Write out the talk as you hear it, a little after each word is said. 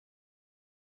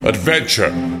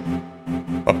Adventure.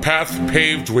 A path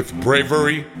paved with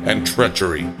bravery and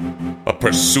treachery. A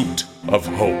pursuit of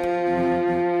hope.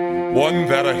 One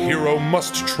that a hero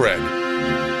must tread.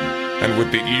 And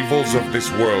with the evils of this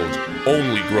world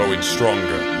only growing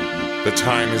stronger, the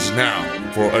time is now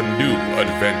for a new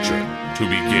adventure to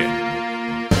begin.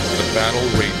 The battle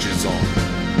rages on.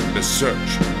 The search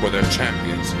for their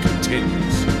champions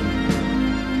continues.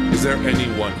 Is there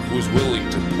anyone who is willing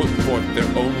to put forth their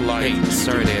own life? Hey,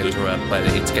 sorry to interrupt, but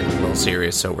it's getting a little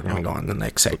serious, so we're going to go on to the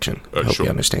next section. Hope sure.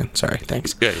 you understand. Sorry,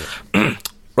 thanks. Yeah.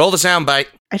 Roll the soundbite.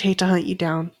 I'd hate to hunt you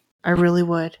down. I really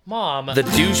would. Mom. The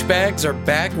douchebags are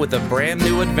back with a brand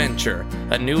new adventure,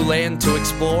 a new land to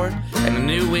explore, and a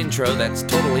new intro that's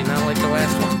totally not like the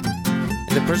last one.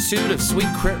 In the pursuit of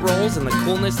sweet crit rolls and the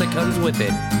coolness that comes with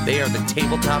it, they are the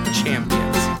Tabletop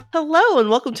Champions. Hello, and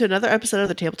welcome to another episode of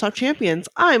the Tabletop Champions.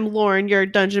 I'm Lauren, your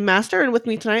Dungeon Master, and with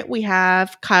me tonight we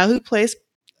have Kyle, who plays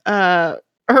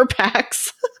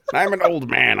Urpax. I'm an old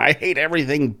man. I hate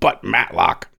everything but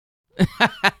Matlock.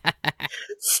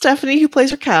 Stephanie, who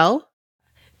plays Raquel.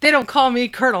 They don't call me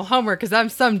Colonel Homer because I'm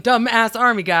some dumb-ass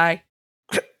army guy.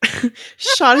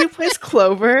 Sean, who plays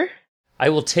Clover. I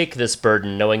will take this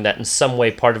burden knowing that in some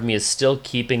way part of me is still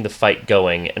keeping the fight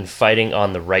going and fighting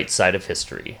on the right side of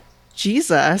history.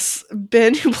 Jesus.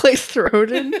 Ben, who plays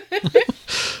Throden.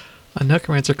 A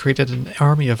necromancer created an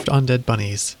army of undead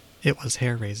bunnies. It was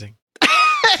hair-raising.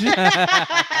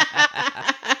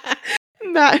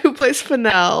 Matt, who plays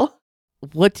Fennell.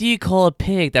 What do you call a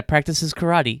pig that practices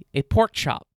karate? A pork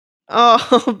chop. Oh,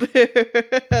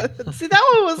 see, that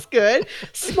one was good.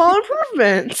 Small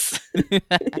improvements.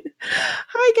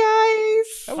 Hi,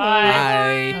 guys.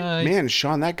 Hi. Man,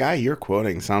 Sean, that guy you're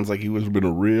quoting sounds like he would have been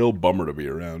a real bummer to be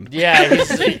around. Yeah, he's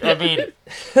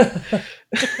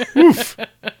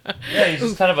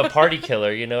just kind of a party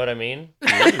killer, you know what I mean?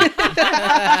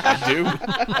 I do.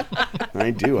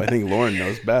 I think Lauren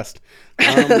knows best.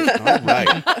 All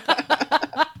right.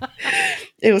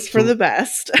 It was for the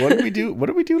best. What did we do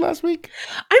last week?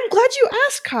 I'm glad you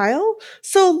asked, Kyle.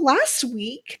 So last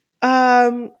week,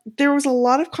 there was a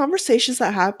lot of conversations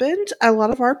that happened, a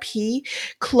lot of RP.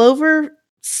 Clover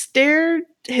stared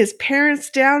his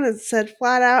parents down and said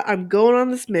flat out, I'm going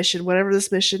on this mission, whatever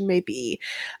this mission may be.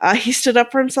 He stood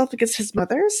up for himself against his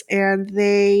mothers, and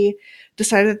they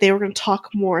decided that they were going to talk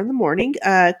more in the morning.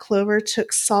 Clover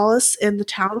took solace in the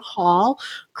town hall,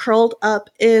 curled up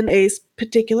in a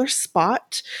particular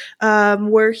spot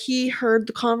where he heard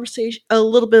the conversation, a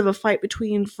little bit of a fight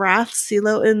between Vrath,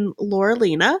 Silo, and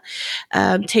Laurelina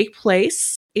take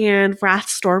place, and Vrath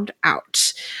stormed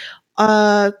out.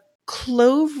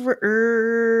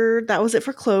 Clover, that was it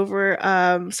for Clover.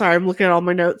 Sorry, I'm looking at all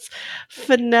my notes.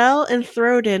 Fennell and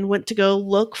Throden went to go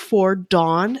look for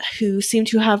Dawn, who seemed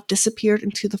to have disappeared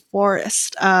into the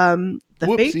forest. The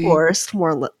fake forest,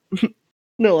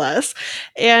 no less.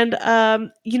 And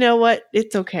you know what?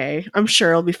 It's okay. I'm sure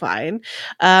it'll be fine.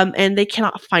 And they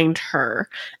cannot find her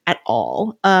at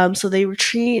all. So they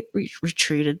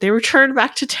retreated. They returned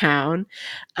back to town.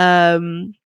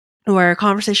 Where a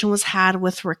conversation was had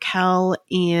with Raquel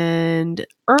and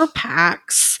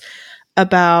Urpax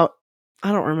about,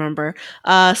 I don't remember,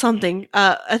 something.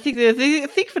 I think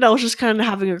Fennell was just kind of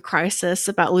having a crisis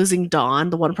about losing Dawn,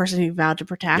 the one person he vowed to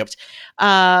protect.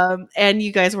 Yep. And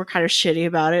you guys were kind of shitty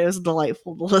about it. It was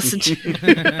delightful to listen to.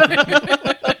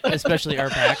 Especially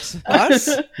Urpax. Us?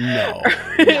 No.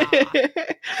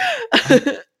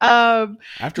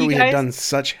 After we had done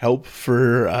such help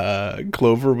for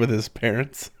Clover with his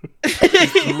parents.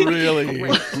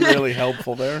 It's really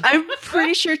helpful there. I'm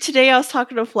pretty sure today I was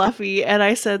talking to Fluffy and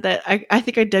I said that I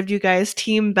think I dubbed you guys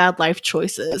Team Bad Life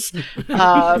Choices.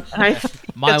 Mine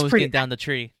was getting down the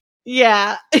tree.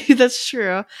 Yeah, that's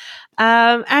true.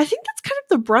 And I think that's kind of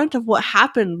the brunt of what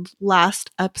happened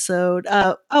last episode.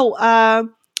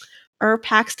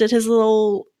 Urpax did his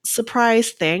little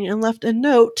surprise thing and left a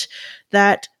note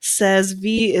that says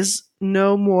V is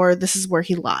no more, this is where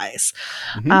he lies.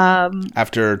 Mm-hmm.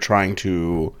 After trying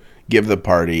to give the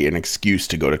party an excuse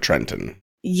to go to Trenton.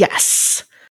 Yes.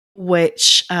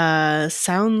 Which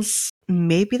sounds,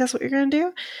 maybe that's what you're going to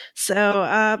do. So,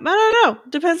 I don't know.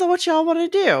 Depends on what y'all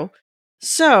want to do.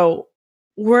 So,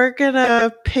 we're going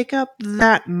to pick up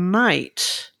that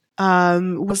night.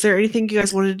 Was there anything you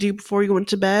guys wanted to do before you went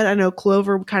to bed? I know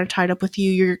Clover kind of tied up with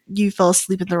you. You fell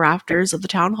asleep in the rafters of the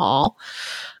town hall.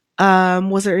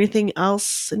 Was there anything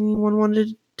else anyone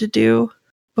wanted to do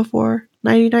before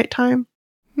night time?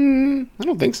 I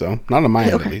don't think so. Not on my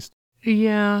end, at least.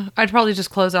 Yeah, I'd probably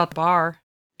just close out the bar.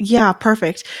 Yeah,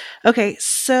 perfect. Okay,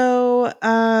 so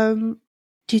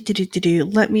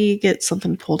let me get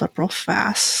something pulled up real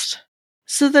fast.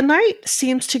 So the night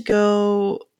seems to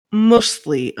go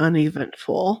mostly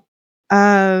uneventful.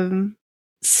 Raquel,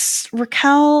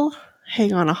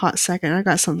 hang on a hot second. I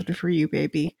got something for you,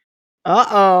 baby.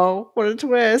 Uh-oh, what a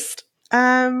twist.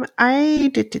 Oh,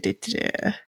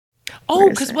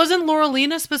 because wasn't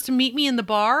Laurelina supposed to meet me in the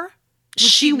bar?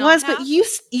 She was, but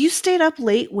you stayed up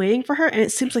late waiting for her, and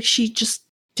it seems like she just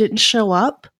didn't show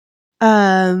up.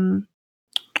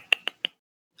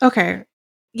 Okay.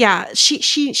 Yeah,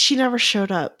 she never showed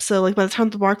up. So like by the time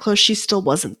the bar closed, she still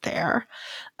wasn't there.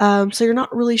 So you're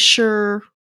not really sure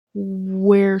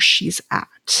where she's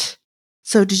at.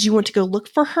 So did you want to go look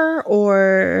for her,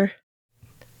 or?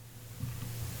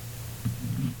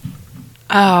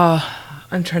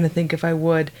 I'm trying to think if I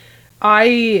would.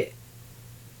 I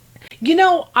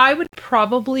would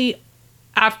probably,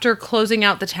 after closing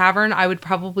out the tavern, I would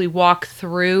probably walk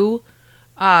through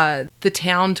the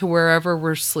town to wherever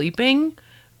we're sleeping.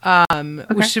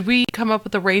 Okay. Should we come up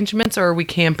with arrangements, or are we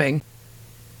camping?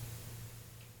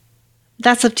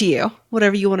 That's up to you.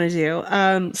 Whatever you want to do.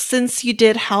 Since you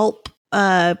did help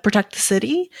protect the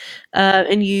city,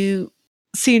 and you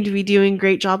seem to be doing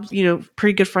great job,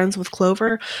 pretty good friends with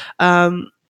Clover,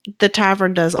 the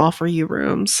tavern does offer you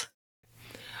rooms.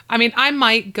 I mean, I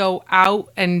might go out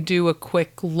and do a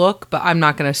quick look, but I'm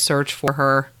not going to search for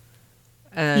her.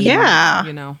 And,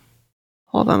 yeah.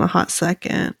 Hold on a hot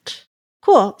second.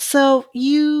 Cool. So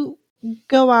you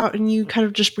go out and you kind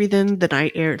of just breathe in the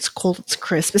night air. It's cold. It's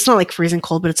crisp. It's not like freezing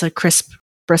cold, but it's a crisp,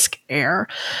 brisk air.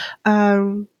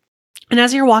 And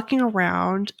as you're walking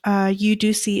around, you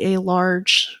do see a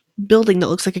large building that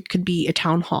looks like it could be a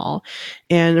town hall.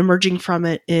 And emerging from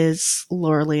it is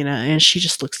Laurelina, and she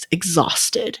just looks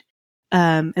exhausted.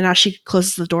 And as she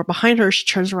closes the door behind her, she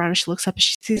turns around and she looks up and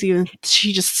she sees you, and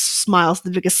she just smiles the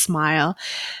biggest smile.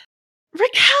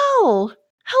 Raquel!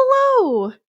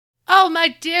 Hello! Oh,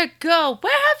 my dear girl,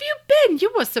 where have you been?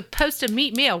 You were supposed to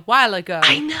meet me a while ago.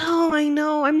 I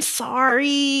know. I'm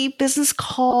sorry. Business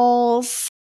calls.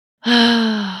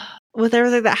 With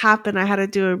everything that happened, I had to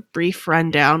do a brief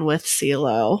rundown with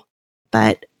CeeLo.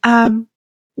 But, I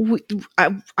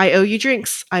owe you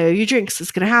drinks.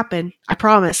 It's gonna happen. I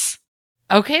promise.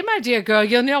 Okay, my dear girl,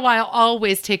 you'll know I'll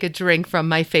always take a drink from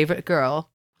my favorite girl.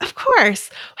 Of course.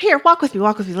 Here, walk with me.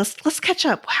 Let's catch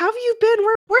up. How have you been?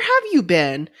 Where have you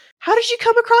been? How did you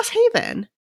come across Haven?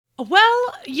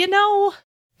 Well,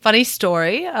 funny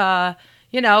story.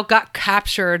 Got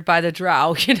captured by the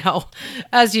drow,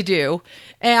 as you do.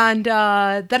 And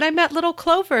then I met little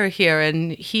Clover here,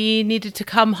 and he needed to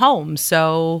come home,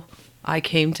 so I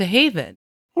came to Haven.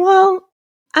 Well,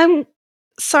 I'm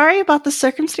sorry about the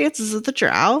circumstances of the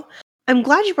drow. I'm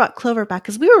glad you brought Clover back,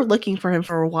 because we were looking for him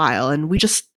for a while, and we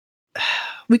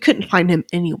couldn't find him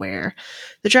anywhere.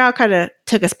 The drow kind of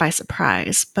took us by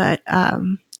surprise, but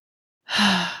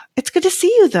it's good to see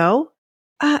you, though.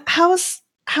 How's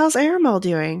Aramel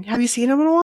doing? Have you seen him in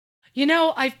a while?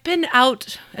 I've been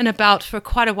out and about for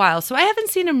quite a while, so I haven't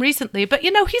seen him recently, but,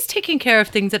 he's taking care of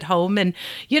things at home and,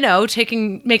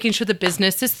 making sure the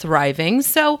business is thriving,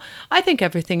 so I think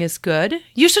everything is good.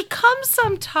 You should come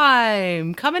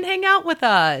sometime. Come and hang out with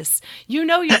us. You're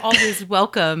always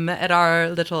welcome at our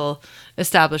little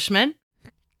establishment.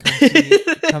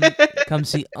 Come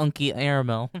see Unky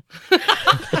Aramel.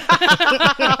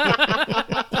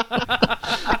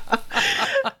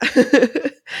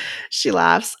 She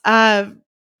laughs. I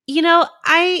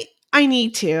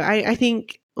need to. I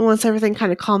think once everything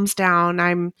kind of calms down,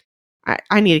 I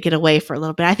need to get away for a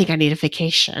little bit. I think I need a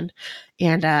vacation.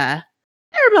 And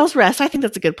Aramel's Rest, I think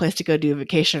that's a good place to go do a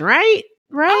vacation, right?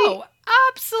 Oh,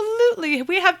 absolutely.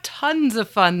 We have tons of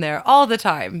fun there all the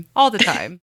time. But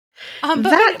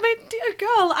my dear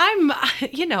girl,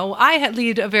 I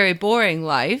lead a very boring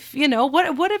life.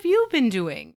 What have you been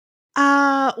doing?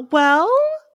 I'm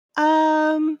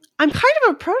kind of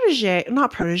a protege.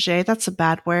 Not protege, that's a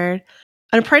bad word.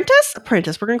 An apprentice?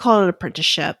 Apprentice. We're going to call it an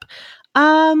apprenticeship.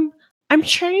 I'm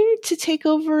training to take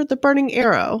over the Burning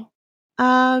Arrow.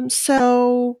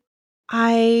 So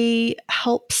I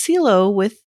help CeeLo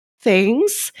with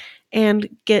things and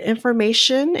get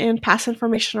information and pass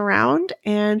information around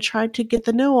and try to get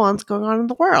the nuance going on in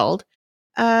the world.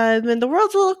 And the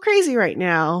world's a little crazy right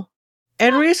now.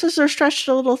 And resources are stretched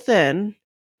a little thin.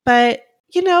 But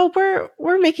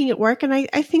we're making it work, and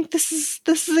I think this is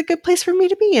a good place for me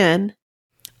to be in.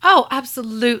 Oh,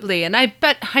 absolutely. And I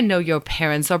bet I know your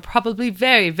parents are probably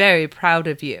very, very proud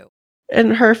of you.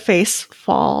 And her face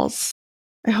falls.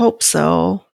 I hope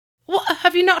so. Well,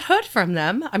 have you not heard from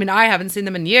them? I mean, I haven't seen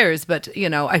them in years, but,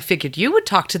 I figured you would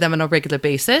talk to them on a regular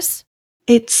basis.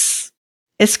 It's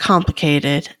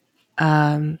complicated.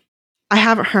 I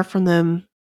haven't heard from them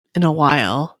in a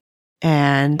while,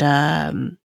 and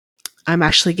I'm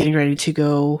actually getting ready to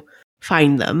go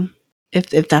find them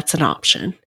if that's an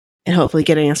option, and hopefully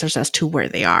get answers as to where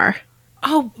they are.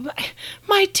 Oh,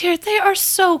 my dear, they are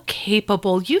so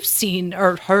capable. You've seen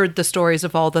or heard the stories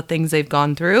of all the things they've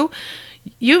gone through.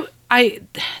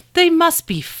 They must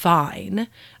be fine.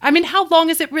 I mean, how long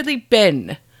has it really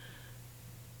been?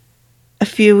 A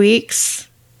few weeks.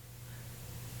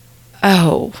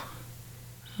 Oh,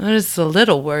 that is a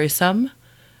little worrisome.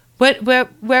 Where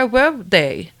were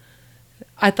they?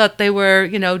 I thought they were,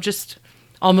 just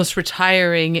almost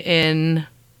retiring in...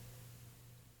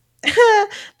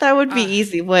 That would be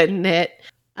easy, wouldn't it?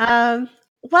 Well,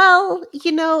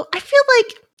 I feel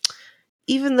like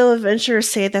even though adventurers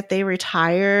say that they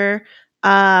retire,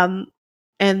 and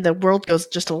the world goes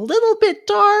just a little bit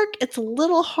dark, it's a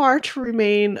little hard to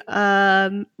remain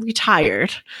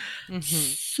retired. Mm-hmm.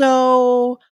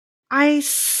 So I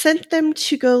sent them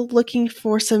to go looking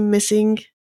for some missing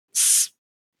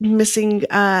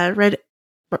Red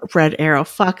Arrow.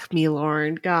 Fuck me,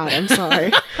 Lauren. God, I'm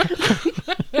sorry.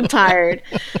 I'm tired.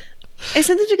 I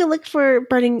sent them to go look for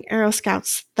Burning Arrow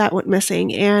Scouts that went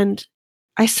missing, and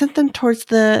I sent them towards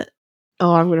the...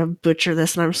 Oh, I'm going to butcher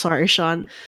this, and I'm sorry, Sean.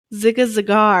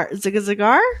 Ziga-Zagar?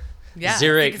 Yeah.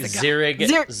 Zirig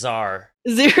Zar.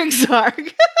 Zirig Zar.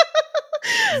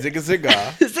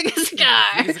 Ziga-Zagar.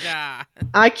 Ziga-Zagar.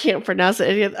 I can't pronounce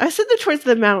it. I sent them towards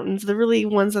the mountains, the really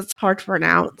ones that's hard to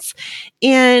pronounce.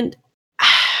 And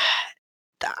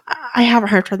I haven't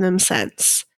heard from them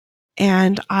since.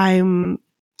 And I'm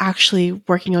actually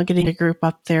working on getting a group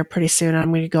up there pretty soon.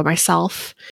 I'm going to go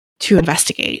myself to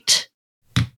investigate.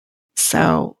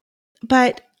 So,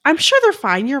 but I'm sure they're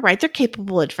fine. You're right. They're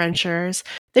capable adventurers.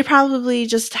 They probably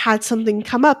just had something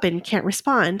come up and can't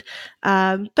respond.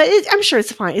 But I'm sure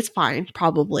it's fine. It's fine.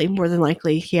 Probably. More than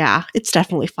likely. Yeah, it's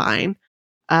definitely fine.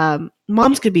 Mom's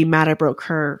going to be mad I broke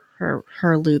her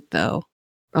loot, though.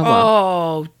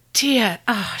 Oh, dear.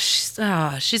 She's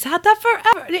had that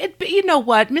forever. You know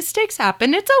what? Mistakes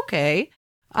happen. It's okay.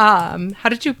 How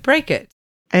did you break it?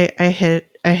 I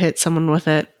hit someone with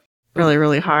it really,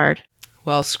 really hard.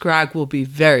 Well, Scrag will be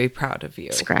very proud of you.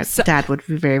 Dad would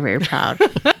be very, very proud.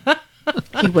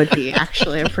 He would be,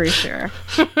 actually. I'm pretty sure.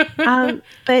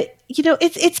 But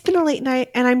it's been a late night,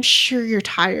 and I'm sure you're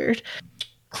tired.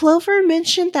 Clover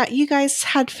mentioned that you guys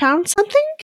had found something.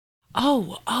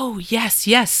 Oh, yes.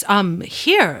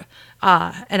 Here.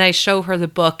 And I show her the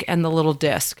book and the little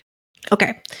disc.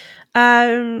 Okay.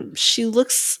 She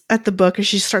looks at the book and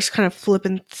she starts kind of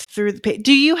flipping through the page.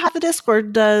 Do you have the disc, or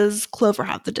does Clover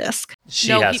have the disc? She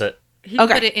has it. He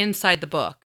put it inside the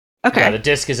book. Okay. Yeah, the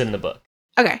disc is in the book.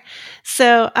 Okay.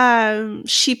 So,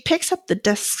 she picks up the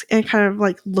disc and kind of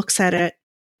like looks at it.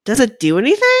 Does it do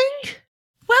anything?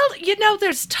 Well,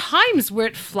 there's times where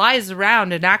it flies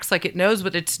around and acts like it knows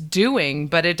what it's doing,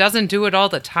 but it doesn't do it all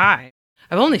the time.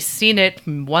 I've only seen it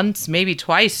once, maybe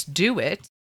twice do it.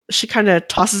 She kind of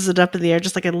tosses it up in the air,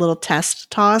 just like a little test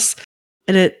toss,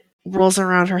 and it rolls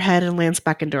around her head and lands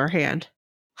back into her hand.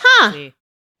 Huh.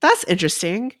 That's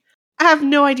interesting. I have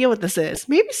no idea what this is.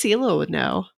 Maybe CeeLo would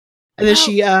know. And then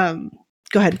she, go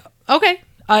ahead. Okay.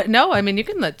 No, I mean, you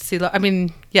can let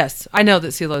CeeLo, yes, I know that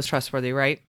CeeLo is trustworthy,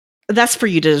 right? That's for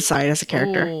you to decide as a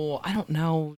character. Oh, I don't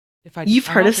know. You've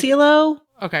heard of CeeLo?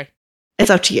 Okay. It's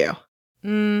up to you.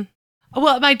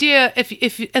 Well, my dear,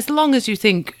 if as long as you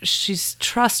think she's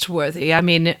trustworthy,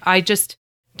 I just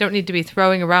don't need to be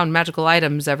throwing around magical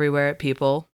items everywhere at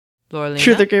people. Lorelina.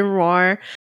 True the grimoire.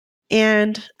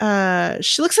 And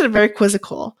she looks at it very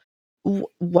quizzical.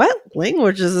 What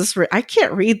language is this? I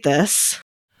can't read this.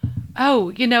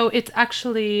 Oh, it's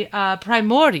actually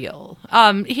primordial.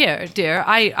 Here, dear,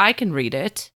 I can read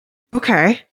it.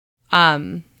 Okay.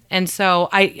 And so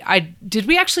I did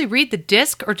we actually read the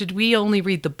disc, or did we only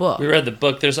read the book? We read the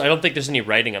book. I don't think there's any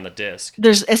writing on the disc.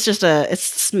 It's just a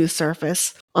smooth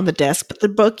surface on the disc, but the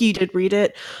book, you did read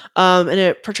it, and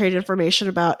it portrayed information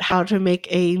about how to make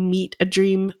a meat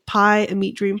dream pie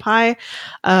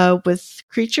with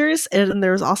creatures, and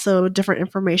there was also different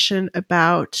information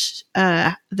about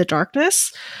the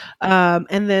darkness,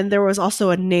 and then there was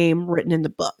also a name written in the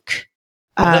book.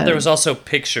 And then there was also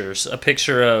pictures, a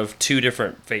picture of two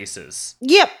different faces.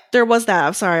 Yep, there was that.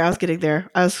 I'm sorry, I was getting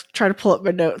there. I was trying to pull up my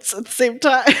notes at the same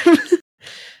time.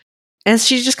 And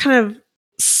she just kind of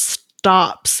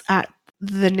stops at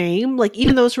the name. Like,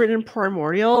 even though it's written in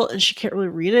primordial and she can't really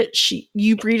read it,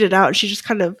 you read it out and she just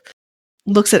kind of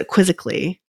looks at it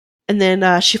quizzically. And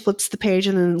then she flips the page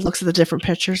and then looks at the different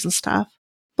pictures and stuff.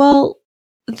 Well,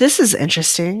 this is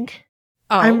interesting.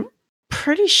 Oh. I'm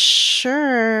pretty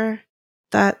sure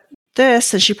that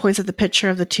this, and she points at the picture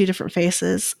of the two different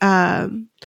faces. I'm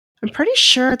pretty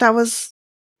sure that was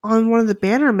on one of the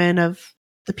bannermen of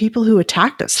the people who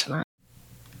attacked us tonight.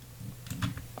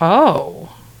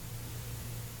 Oh.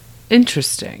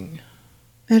 Interesting.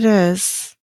 It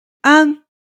is.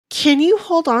 Can you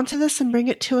hold on to this and bring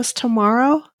it to us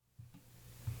tomorrow?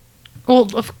 Well,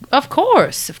 of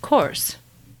course.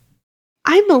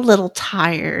 I'm a little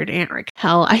tired, Aunt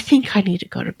Raquel. I think I need to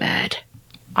go to bed.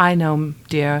 I know,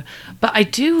 dear. But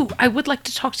I would like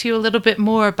to talk to you a little bit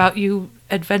more about you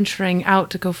adventuring out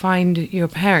to go find your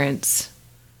parents.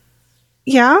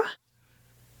 Yeah?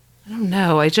 I don't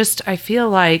know. I feel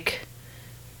like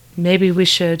maybe we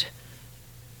should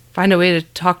find a way to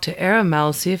talk to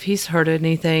Aramel, see if he's heard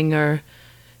anything, or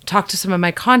talk to some of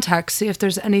my contacts, see if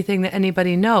there's anything that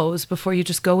anybody knows before you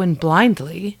just go in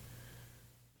blindly.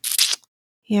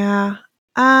 Yeah.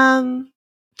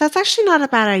 That's actually not a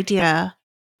bad idea.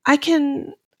 I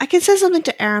can say something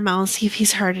to Aramel and see if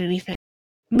he's heard anything.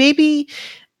 Maybe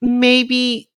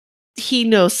he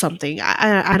knows something.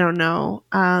 I don't know.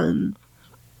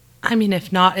 I mean,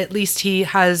 if not, at least he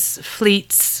has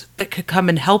fleets that could come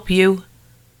and help you.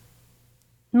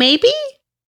 Maybe?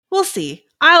 We'll see.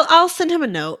 I'll send him a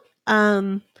note.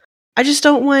 I just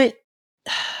don't want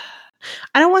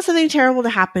something terrible to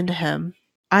happen to him.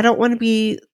 I don't want to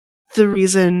be the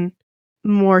reason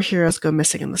more heroes go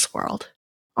missing in this world.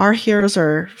 Our heroes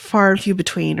are far and few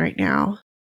between right now.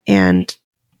 And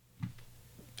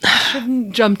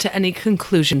shouldn't jump to any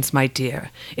conclusions, my dear.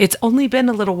 It's only been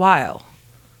a little while.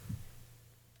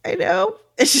 I know.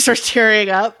 And she starts tearing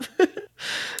up.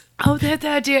 Oh,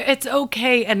 there, dear. It's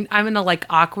okay. And I'm going to like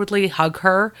awkwardly hug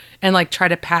her and like try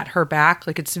to pat her back.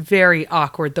 Like it's very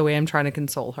awkward the way I'm trying to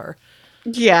console her.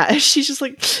 Yeah. And she's just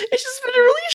like, it's just been a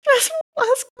really stressful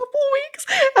last couple weeks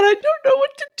and I don't know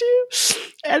what to do.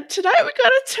 And tonight we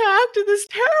got attacked and this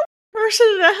terrible person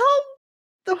in a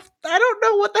helmet. I don't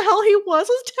know what the hell he was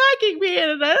tagging me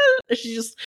in. And she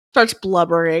just starts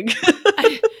blubbering.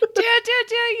 Dear,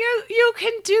 you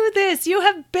can do this. You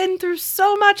have been through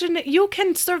so much and you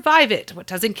can survive it. What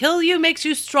doesn't kill you makes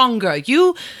you stronger.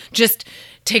 You just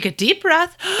take a deep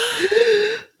breath.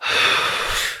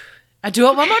 I do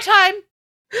it one more time.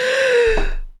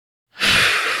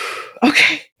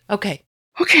 Okay.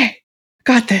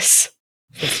 Got this.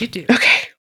 Yes, you do. Okay.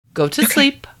 Go to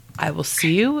sleep. I will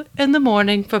see you in the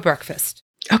morning for breakfast.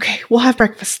 Okay, we'll have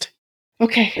breakfast.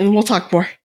 Okay, and we'll talk more.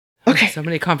 Okay. So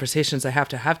many conversations I have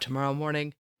to have tomorrow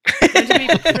morning. It's going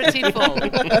to be pretty full.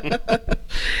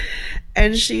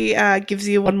 And she gives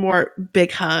you one more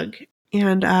big hug,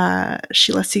 and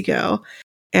she lets you go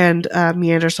and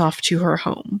meanders off to her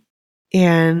home.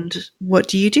 And what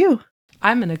do you do?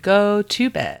 I'm going to go to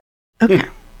bed. Okay.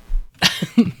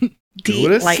 Go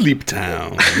to Sleep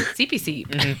Town. Sleepy sleep.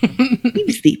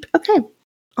 Sleepy sleep. Okay.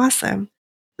 Awesome.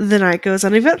 The night goes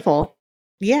uneventful.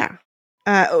 Yeah.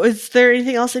 Is there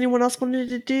anything else anyone else wanted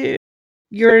to do?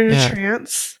 You're in a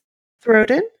trance.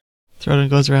 Throden? Throden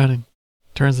goes around and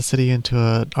turns the city into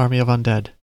an army of undead.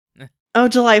 Oh,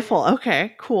 delightful.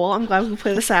 Okay, cool. I'm glad we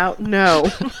play this out. No.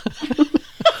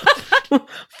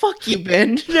 Fuck you,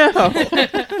 Ben. No.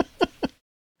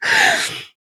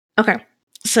 Okay.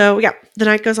 So, yeah, the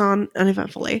night goes on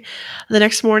uneventfully. The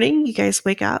next morning, you guys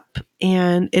wake up,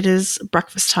 and it is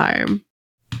breakfast time.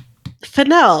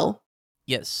 Fennel.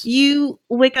 Yes. You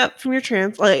wake up from your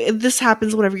trance. Like, this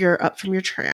happens whenever you're up from your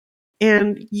trance.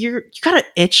 And you got an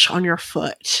itch on your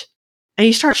foot. And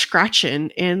you start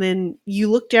scratching. And then you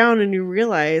look down and you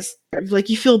realize, like,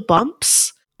 you feel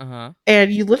bumps. Uh-huh.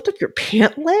 And you lift up your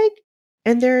pant leg.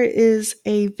 And there is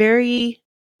a very,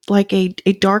 like, a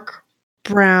dark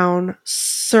brown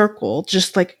circle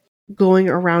just, like, going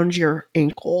around your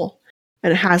ankle.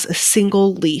 And it has a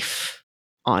single leaf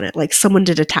on it. Like, someone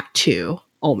did a tattoo,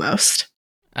 almost.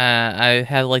 I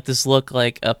have like this look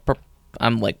like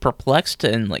I'm like perplexed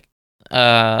and like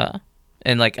I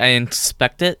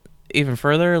inspect it even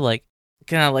further, like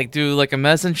can I like do like a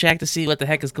medicine check to see what the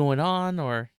heck is going on,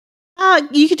 or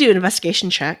you could do an investigation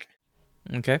check.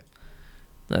 Okay.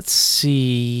 Let's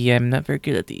see. I'm not very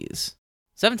good at these.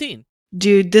 17.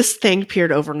 Dude, this thing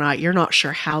appeared overnight. You're not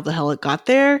sure how the hell it got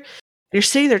there. You're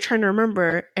sitting there trying to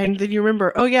remember, and then you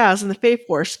remember, oh yeah, I was in the Fae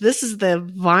Forest. This is the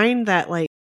vine that like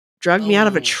dragged me out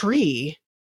of a tree.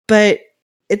 But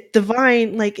the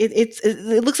vine, like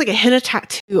it looks like a henna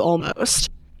tattoo almost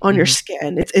on your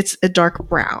skin. It's a dark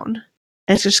brown.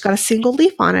 And it's just got a single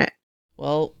leaf on it.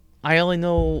 Well, I only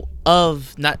know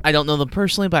of I don't know them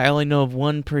personally, but I only know of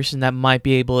one person that might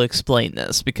be able to explain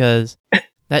this because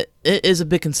that it is a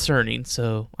bit concerning.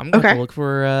 So I'm going to look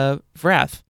for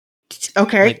Vrath.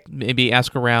 Okay. Like maybe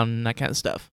ask around and that kind of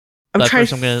stuff. I'm but trying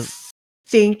first, I'm going to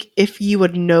think if you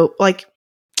would know, like,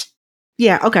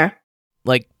 yeah, okay.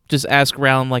 Like, just ask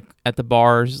around, like, at the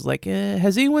bars, like,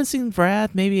 has anyone seen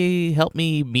Vrath? Maybe help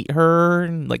me meet her,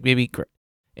 and, like, maybe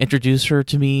introduce her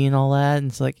to me and all that. And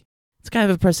it's like, it's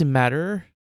kind of a pressing matter.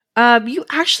 You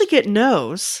actually get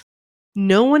no's.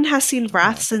 No one has seen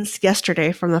Vrath since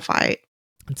yesterday from the fight.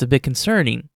 It's a bit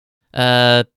concerning.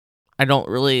 I don't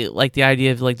really like the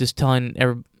idea of, like, just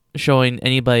showing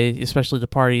anybody, especially the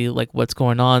party, like, what's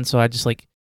going on. So I just, like,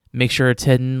 make sure it's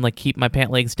hidden, like, keep my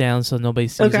pant legs down so nobody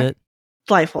sees it.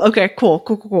 Delightful. Okay, cool.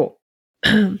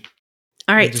 All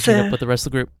right, just so meet up with the rest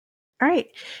of the group. all right,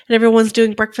 and everyone's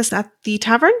doing breakfast at the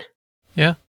tavern.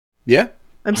 Yeah.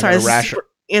 I'm sorry, this is super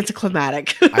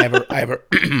anticlimactic. I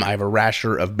have a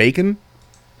rasher of bacon.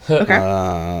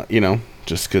 Okay.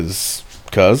 Just cause.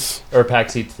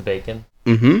 Urpax eats the bacon.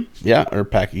 Mm-hmm. Yeah,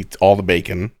 Urpak eats all the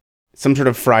bacon. Some sort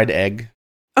of fried egg.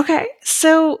 Okay,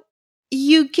 so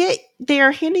they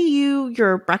are handing you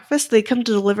your breakfast. They come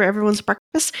to deliver everyone's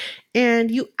breakfast, and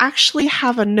you actually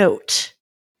have a note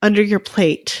under your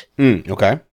plate.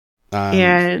 Okay.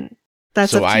 And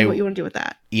that's up to you what you want to do with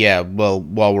that. Yeah, well,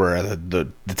 while we're at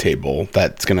the table,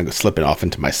 that's going to slip it off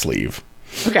into my sleeve.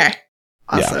 Okay.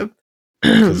 Awesome.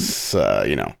 Because,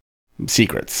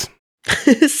 secrets.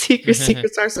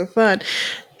 Secrets are so fun.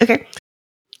 Okay.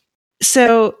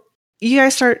 So you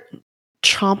guys start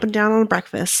chomping down on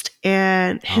breakfast,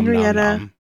 and Henrietta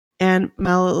and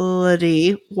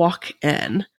Melody walk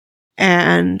in.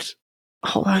 And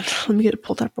hold on, let me get it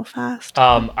pulled up real fast.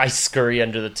 I scurry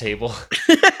under the table.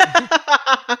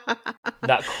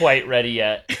 Not quite ready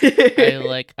yet.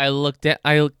 I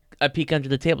peek under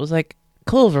the table. It's like,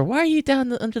 Clover, why are you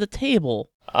down under the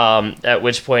table? At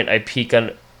which point I peek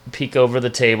over the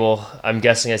table. I'm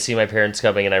guessing I see my parents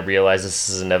coming, and I realize this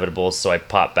is inevitable, so I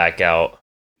pop back out.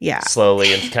 Yeah.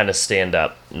 Slowly and kind of stand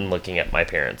up and looking at my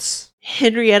parents.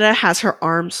 Henrietta has her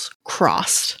arms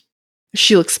crossed.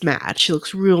 She looks mad. She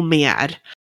looks real mad.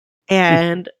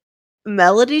 And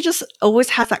Melody just always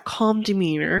has that calm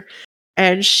demeanor.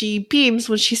 And she beams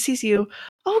when she sees you.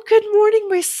 Oh, good morning,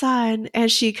 my son.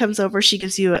 And she comes over. She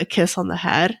gives you a kiss on the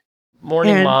head.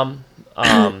 Morning, Mom.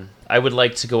 I would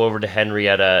like to go over to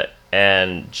Henrietta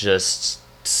and just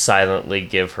silently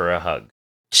give her a hug.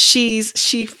 She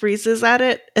freezes at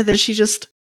it, and then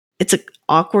it's an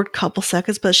awkward couple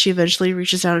seconds, but she eventually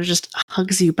reaches down and just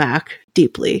hugs you back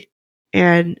deeply.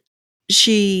 And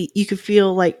you can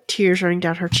feel like tears running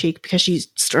down her cheek because she's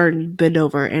starting to bend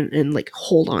over and like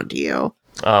hold on to you.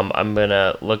 I'm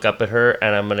gonna look up at her,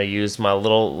 and I'm gonna use my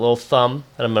little thumb,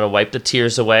 and I'm gonna wipe the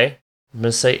tears away. I'm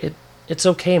gonna say, it's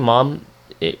okay, Mom.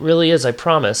 It really is, I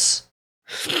promise.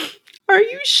 Are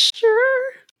you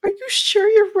sure? Are you sure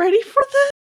you're ready for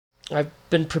this? I've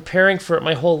been preparing for it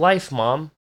my whole life,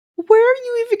 Mom. Where are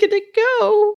you even gonna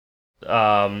go?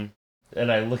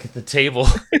 And I look at the table.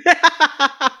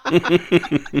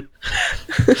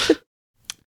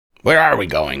 Where are we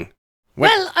going?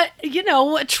 Well,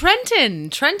 Trenton,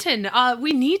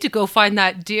 we need to go find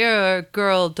that dear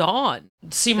girl, Dawn.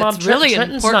 See, Mom,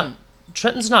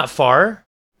 Trenton's not far.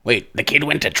 Wait, the kid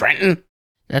went to Trenton?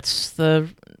 That's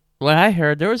what I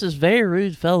heard. There was this very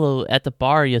rude fellow at the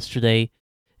bar yesterday,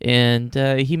 and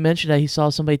he mentioned that he saw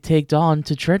somebody take Dawn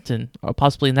to Trenton, or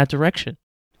possibly in that direction.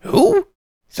 Who?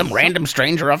 Some random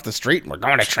stranger off the street and we're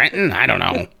going to Trenton? I don't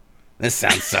know. This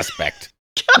sounds suspect.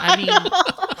 I mean,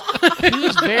 he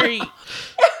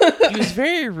was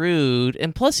very rude,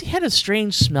 and plus he had a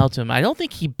strange smell to him. I don't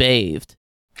think he bathed.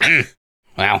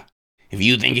 Well, if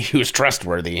you think he was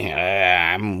trustworthy,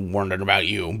 I'm wondering about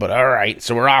you. But all right,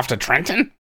 so we're off to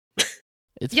Trenton?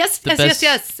 Yes.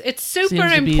 It's super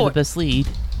seems to be the best lead.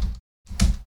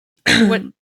 What?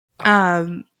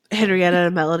 Henrietta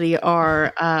and Melody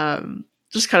are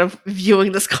just kind of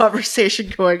viewing this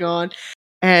conversation going on,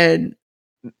 and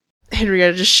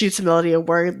Henrietta just shoots Melody a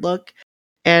worried look,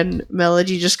 and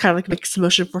Melody just kind of like makes a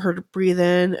motion for her to breathe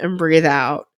in and breathe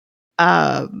out.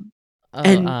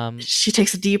 She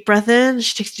takes a deep breath in,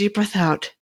 she takes a deep breath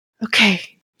out. Okay,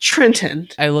 Trenton.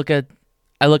 I look at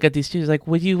these two. Like,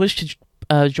 would you wish to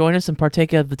join us and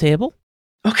partake of the table?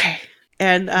 Okay.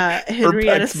 And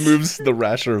Henrietta moves the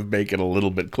rasher of bacon a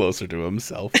little bit closer to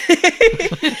himself.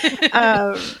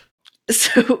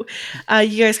 So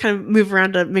you guys kind of move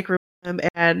around to make room,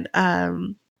 and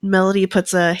Melody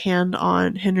puts a hand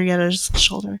on Henrietta's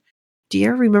shoulder.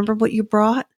 Dear, remember what you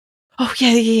brought? Oh,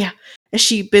 yeah. And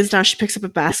she bends down, she picks up a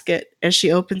basket, and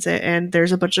she opens it, and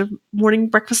there's a bunch of morning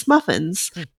breakfast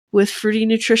muffins with fruity,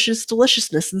 nutritious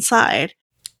deliciousness inside.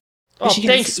 Oh,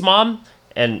 thanks, Mom.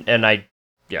 And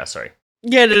sorry.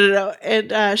 Yeah, no.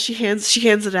 And she hands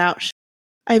it out.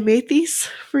 I made these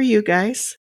for you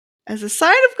guys. as a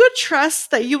sign of good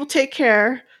trust that you will take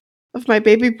care of my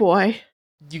baby boy.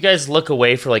 You guys look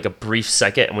away for like a brief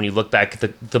second, and when you look back,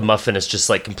 the muffin is just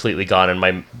like completely gone,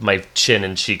 and my chin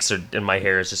and cheeks and my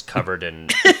hair is just covered in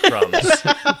crumbs.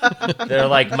 They're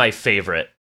like my favorite.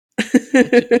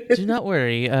 Do not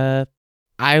worry.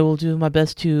 I will do my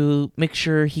best to make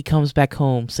sure he comes back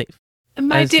home safe.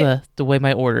 The way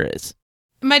my order is.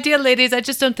 My dear ladies, I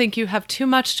just don't think you have too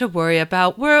much to worry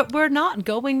about. We're not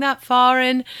going that far,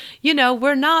 and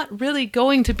we're not really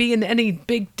going to be in any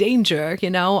big danger.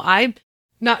 I'm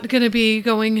not going to be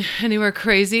going anywhere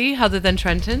crazy other than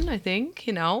Trenton, I think,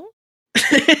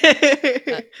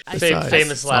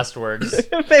 Famous last words.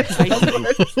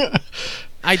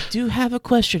 I do have a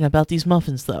question about these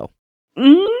muffins, though.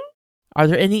 Mm? Are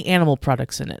there any animal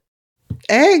products in it?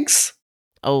 Eggs.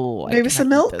 Oh, maybe some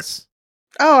milk.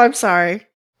 Oh, I'm sorry.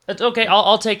 It's okay.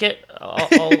 I'll take it.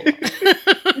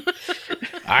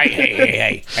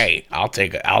 Hey! I'll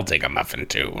take a muffin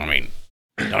too. I mean,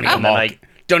 don't eat them all.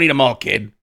 Don't eat them all,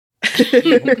 kid.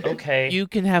 Okay. You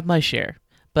can have my share,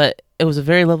 but it was a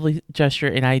very lovely gesture,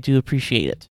 and I do appreciate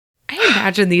it. I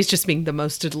imagine these just being the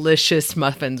most delicious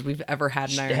muffins we've ever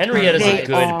had in our Henrietta's entire a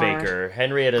good baker.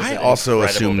 Henrietta's I an also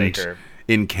incredible assumed baker.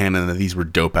 in canon that these were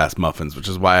dope ass muffins, which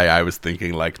is why I was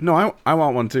thinking like, no, I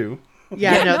want one too.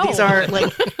 Yeah, no, these are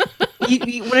like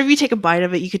whenever you take a bite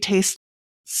of it, you could taste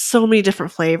so many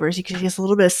different flavors. You can taste a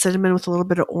little bit of cinnamon with a little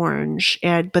bit of orange,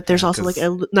 but there's also like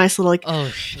a nice little like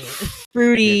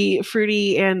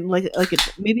fruity, and like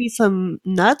maybe some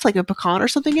nuts, like a pecan or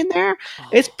something in there.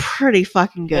 It's pretty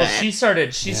fucking good. Well,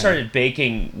 she started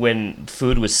baking when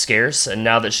food was scarce, and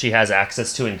now that she has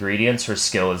access to ingredients, her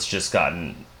skill has just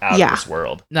gotten out of this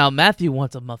world. Now Matthew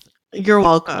wants a muffin. You're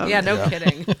welcome. Yeah, no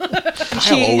kidding.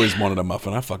 I always wanted a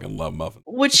muffin. I fucking love muffins.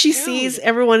 When she sees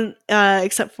everyone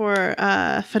except for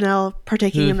Fennel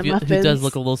partaking in the muffins, who does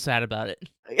look a little sad about it.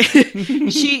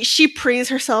 she prees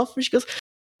herself and she goes,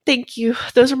 "Thank you.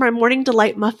 Those are my morning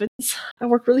delight muffins. I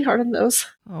work really hard on those."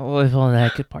 Oh, if only I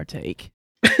could partake.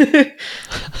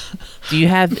 Do you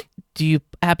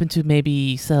happen to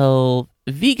maybe sell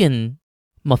vegan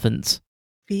muffins?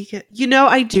 Vegan?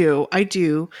 I do.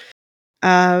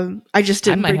 I just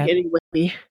didn't bring any with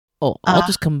me. Oh, I'll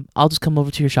just come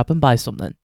over to your shop and buy some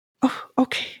then. Oh,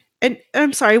 okay. And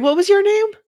I'm sorry, what was your name?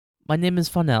 My name is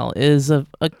Fennel. It is a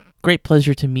great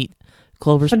pleasure to meet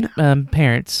Clover's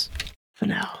parents.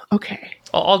 Fennel, okay.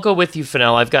 I'll go with you,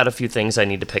 Fennel. I've got a few things I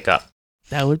need to pick up.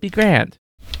 That would be grand.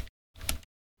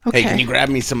 Okay. Hey, can you grab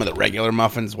me some of the regular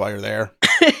muffins while you're there?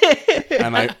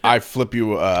 And I flip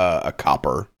you a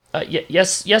copper.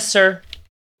 Yes, sir.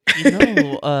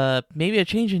 Maybe a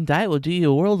change in diet will do you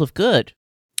a world of good.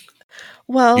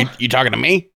 Well, you talking to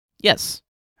me? Yes.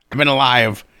 I've been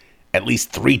alive at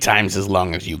least 3 times as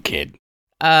long as you, kid.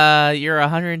 You're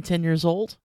 110 years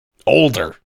old?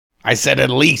 Older. I said at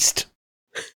least.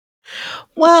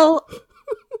 Well,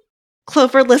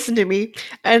 Clover, listen to me,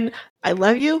 and I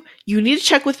love you. You need to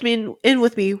check with me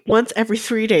with me once every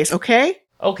 3 days, okay?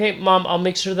 Okay, Mom, I'll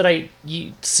make sure that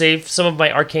you save some of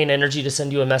my arcane energy to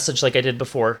send you a message like I did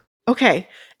before. Okay.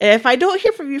 And if I don't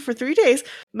hear from you for 3 days,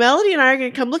 Melody and I are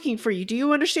going to come looking for you. Do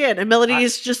you understand? And Melody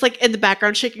is just like in the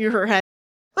background shaking her head.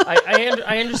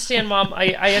 I understand, Mom.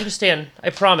 I understand. I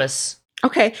promise.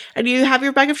 Okay. And you have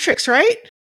your bag of tricks, right?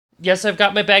 Yes, I've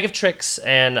got my bag of tricks,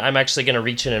 and I'm actually going to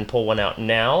reach in and pull one out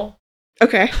now.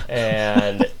 Okay.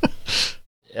 And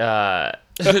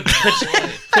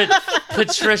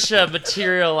Patricia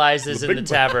materializes in the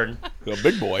tavern. The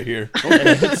big boy here.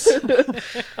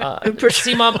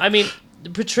 See, Mom, I mean,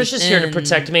 Patricia's here to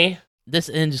protect me. This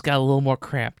inn just got a little more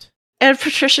cramped. And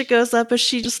Patricia goes up and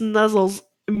she just nuzzles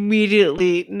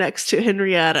immediately next to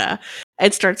Henrietta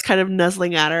and starts kind of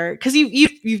nuzzling at her. Because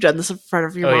you've done this in front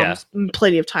of your mom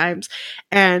plenty of times.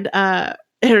 And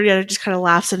Henrietta just kind of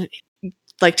laughs and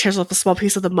like tears off a small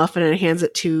piece of the muffin and hands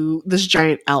it to this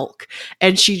giant elk,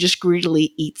 and she just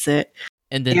greedily eats it,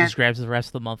 and then just grabs the rest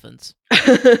of the muffins.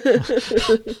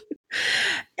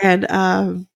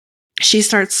 And she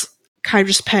starts kind of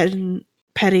just petting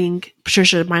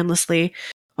Patricia mindlessly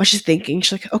while she's thinking.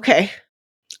 She's like, "Okay,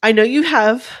 I know you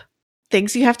have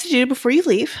things you have to do before you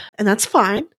leave, and that's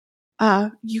fine.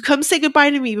 You come say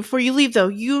goodbye to me before you leave, though.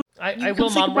 I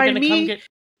will, Mom. We're gonna come get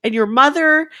and your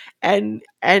mother and."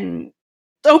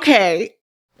 Okay.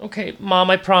 Okay,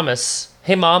 Mom, I promise.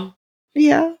 Hey, Mom.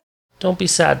 Yeah? Don't be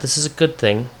sad. This is a good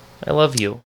thing. I love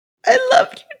you. I love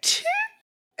you too.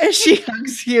 And she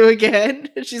hugs you again.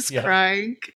 And she's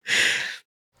crying.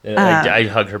 I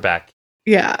hug her back.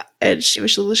 Yeah. And she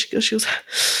goes,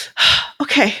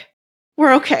 okay.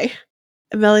 We're okay.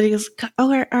 And Melody goes,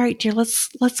 "Oh, all right, dear. Let's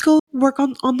go work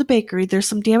on the bakery. There's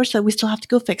some damage that we still have to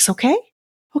go fix. Okay,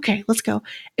 okay, let's go.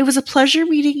 It was a pleasure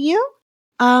meeting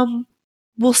you.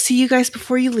 We'll see you guys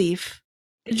before you leave.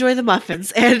 Enjoy the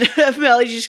muffins." And Melody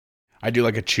just, I do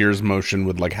like a cheers motion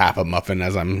with like half a muffin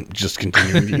as I'm just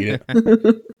continuing to eat it.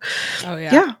 Oh,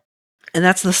 yeah. yeah. And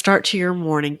that's the start to your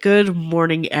morning. Good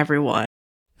morning, everyone.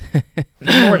 Good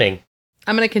morning.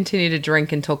 I'm going to continue to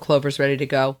drink until Clover's ready to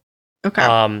go. Okay.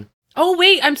 Oh,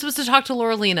 wait, I'm supposed to talk to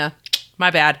Laurelina. My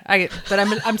bad. But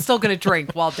I'm still going to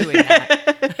drink while doing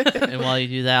that. And while you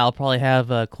do that, I'll probably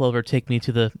have Clover take me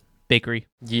to the bakery.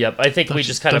 Yep, I think we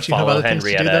just kind of follow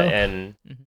Henrietta and...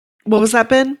 What was that,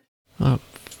 Ben?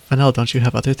 Vanilla, don't you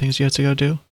have other things you have to go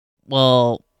do?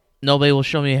 Well, nobody will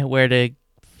show me where to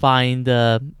find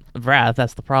Vrath.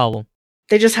 That's the problem.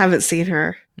 They just haven't seen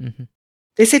her. Mm-hmm.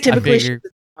 They say typically she's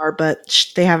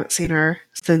but they haven't seen her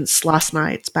since last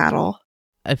night's battle.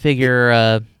 I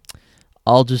figure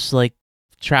I'll just like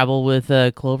travel with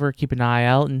Clover, keep an eye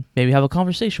out, and maybe have a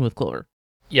conversation with Clover.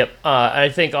 Yep. I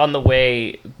think on the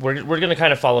way we're gonna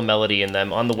kind of follow Melody and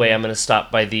them. On the way, I'm gonna stop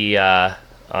by the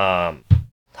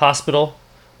hospital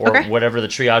or whatever the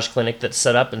triage clinic that's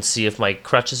set up and see if my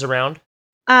crutch is around.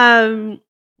 Now,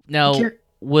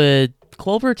 would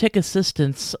Clover take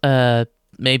assistance?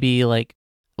 Maybe like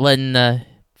letting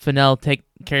Fennel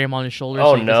carry him on his shoulders.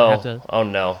 Oh so no! Oh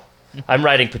no! I'm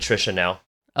riding Patricia now.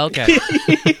 Okay.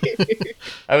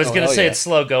 I was gonna say it's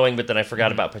slow going, but then I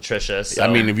forgot about Patricia. So. I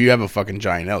mean, if you have a fucking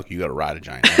giant elk, you gotta ride a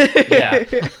giant elk. Yeah.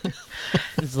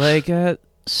 It's like,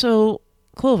 so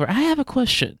Clover, I have a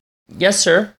question. Yes,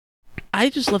 sir. I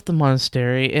just left the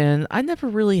monastery, and I never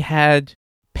really had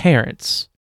parents,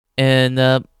 and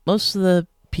most of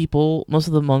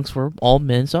the monks were all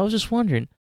men. So I was just wondering,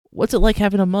 what's it like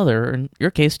having a mother? Or in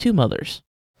your case, two mothers.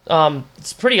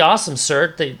 It's pretty awesome,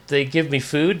 sir. They give me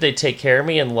food, they take care of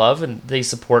me and love, and they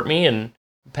support me and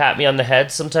pat me on the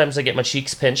head. Sometimes I get my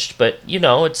cheeks pinched, but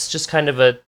it's just kind of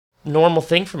a normal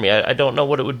thing for me. I don't know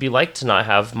what it would be like to not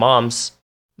have moms.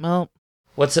 Well,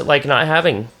 what's it like not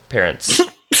having parents?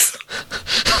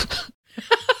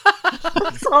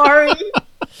 Sorry.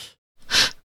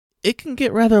 It can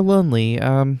get rather lonely.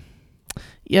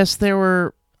 Yes, there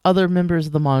were other members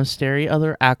of the monastery,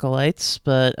 other acolytes,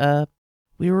 but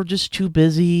we were just too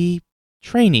busy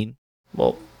training.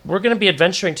 Well, we're going to be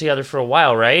adventuring together for a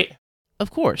while, right?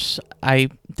 Of course. I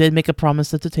did make a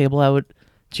promise at the table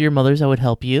to your mothers I would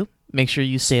help you, make sure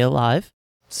you stay alive.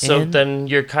 So then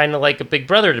you're kind of like a big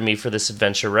brother to me for this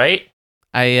adventure, right?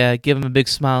 I give him a big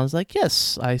smile. I was like,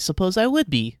 yes, I suppose I would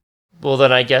be. Well,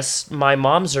 then I guess my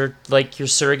moms are like your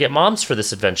surrogate moms for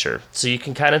this adventure, so you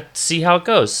can kind of see how it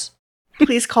goes.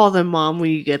 Please call them mom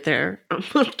when you get there. I'm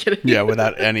kidding. Yeah,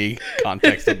 without any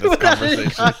context of this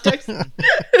conversation.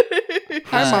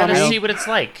 Hi, Mom. See what it's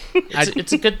like.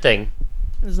 It's a good thing.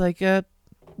 It's like,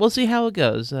 we'll see how it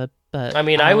goes. But I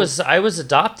mean, I was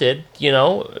adopted.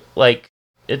 Like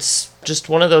it's just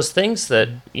one of those things that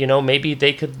maybe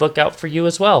they could look out for you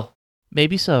as well.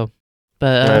 Maybe so,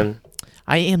 but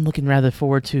I am looking rather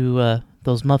forward to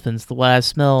those muffins. The way I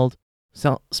smelled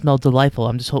delightful.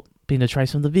 I'm just hoping to try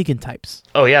some of the vegan types.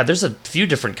 Oh yeah, there's a few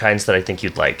different kinds that I think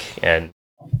you'd like, and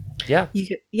yeah,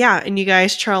 and you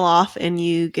guys trail off and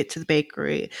you get to the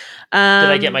bakery. Did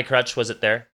I get my crutch? Was it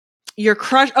there? Your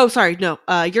crutch? Oh, sorry, no.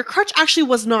 Your crutch actually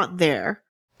was not there.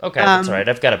 Okay, that's all right.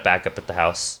 I've got it back up at the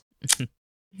house.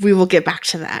 We will get back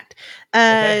to that.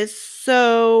 Okay.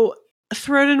 So,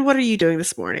 Throden, what are you doing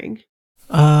this morning?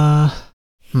 I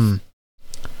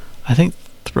think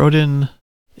Throden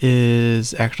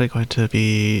is actually going to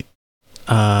be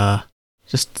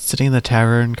just sitting in the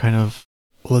tavern, kind of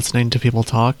listening to people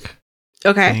talk.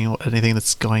 Okay. Seeing anything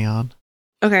that's going on.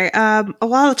 Okay. A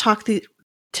lot of the talk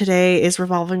today is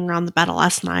revolving around the battle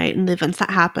last night and the events that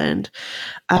happened.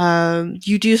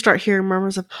 You do start hearing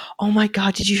murmurs of, "Oh my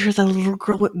God, did you hear that little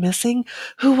girl went missing?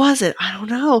 Who was it? I don't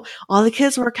know. All the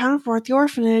kids were accounted for at the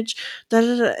orphanage."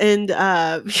 And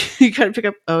you kind of pick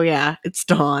up, "Oh yeah, it's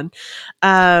Dawn."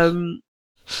 And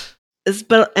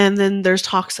then there's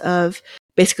talks of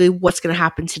basically what's going to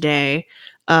happen today.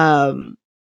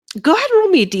 Go ahead and roll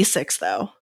me a d6 though.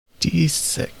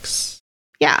 D6.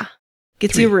 Yeah.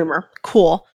 Gets 3. You a rumor.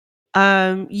 Cool.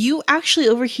 You actually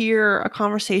overhear a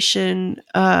conversation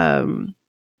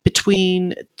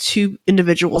between two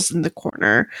individuals in the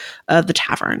corner of the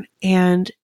tavern,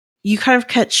 and you kind of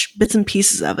catch bits and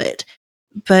pieces of it.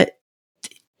 But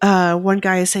one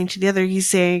guy is saying to the other, he's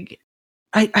saying,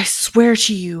 I swear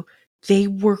to you, they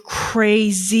were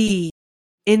crazy,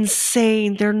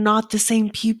 insane. They're not the same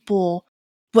people.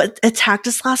 What attacked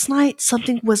us last night?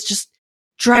 Something was just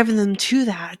driving them to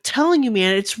that. I'm telling you,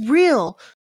 man, it's real.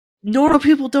 Normal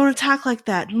people don't attack like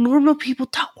that. Normal people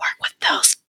don't work with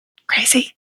those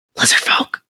crazy lizard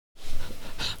folk.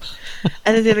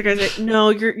 And then the other guy's like, no,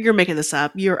 you're making this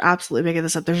up. You're absolutely making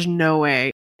this up. There's no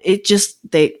way. It just,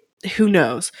 who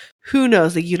knows? Who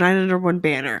knows? They united under one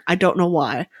banner. I don't know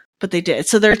why, but they did.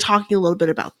 So they're talking a little bit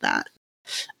about that.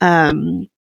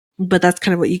 But that's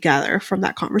kind of what you gather from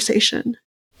that conversation.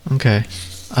 Okay.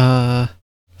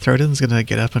 Throdin's gonna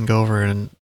get up and go over and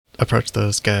approach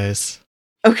those guys.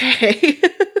 Okay.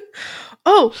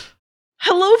 Oh,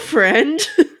 hello, friend.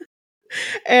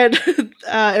 And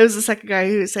it was the second guy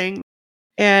who was saying,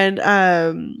 and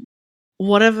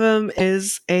one of them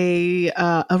is a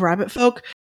rabbit folk.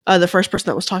 The first person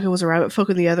that was talking was a rabbit folk,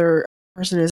 and the other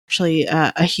person is actually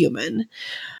a human.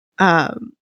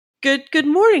 Good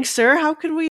morning, sir. How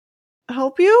can we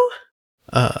help you?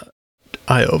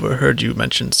 I overheard you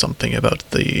mention something about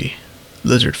the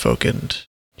lizard folk and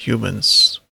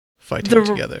humans fighting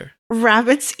together.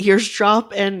 Rabbit's ears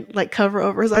drop and like cover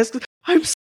over his eyes. I'm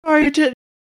sorry, I didn't.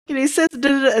 And he says,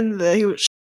 and he was,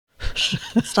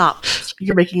 stop.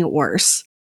 You're making it worse.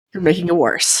 You're making it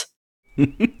worse.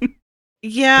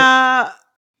 Yeah,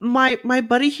 my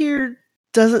buddy here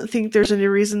doesn't think there's any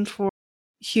reason for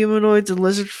humanoids and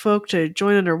lizard folk to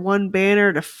join under one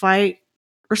banner to fight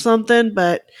or something,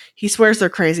 but he swears they're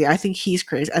crazy. I think he's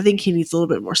crazy. I think he needs a little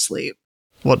bit more sleep.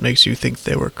 What makes you think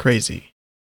they were crazy?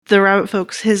 The rabbit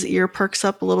folks, his ear perks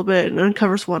up a little bit and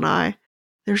uncovers one eye.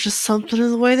 There's just something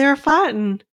in the way they were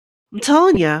fighting. I'm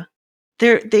telling you,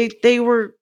 they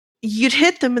were. You'd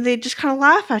hit them and they'd just kind of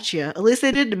laugh at you. At least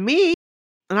they did to me,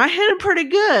 and I hit them pretty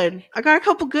good. I got a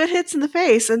couple good hits in the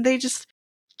face, and they just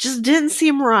didn't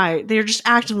seem right. They were just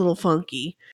acting a little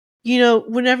funky. You know,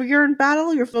 whenever you're in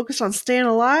battle, you're focused on staying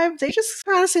alive. They just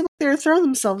kind of seemed like they were throwing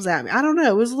themselves at me. I don't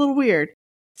know. It was a little weird.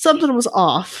 Something was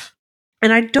off,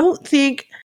 and I don't think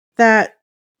that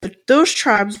those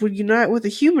tribes would unite with a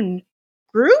human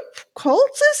group,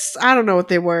 cultists. I don't know what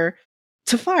they were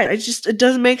to fight. It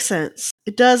doesn't make sense.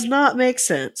 It does not make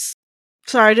sense.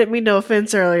 Sorry, I didn't mean no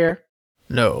offense earlier.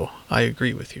 No, I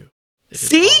agree with you.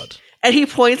 See? And he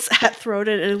points at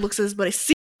Throdin and looks at his buddy.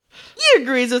 See? He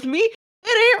agrees with me.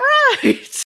 It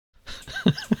ain't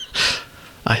right.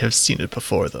 I have seen it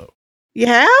before, though. You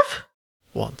have?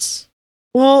 Once.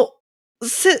 Well,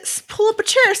 pull up a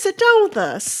chair, sit down with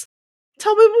us.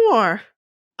 Tell me more.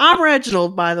 I'm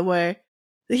Reginald, by the way.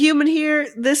 The human here,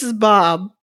 this is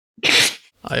Bob.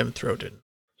 I am Throdin.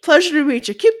 Pleasure to meet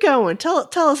you. Keep going. Tell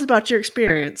us about your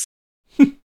experience.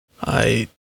 I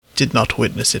did not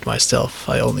witness it myself.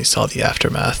 I only saw the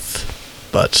aftermath.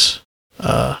 But,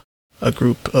 a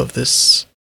group of this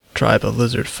tribe of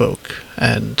lizard folk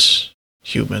and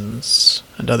humans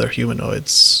and other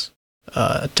humanoids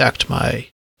attacked my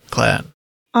clan.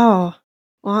 Oh,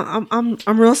 well,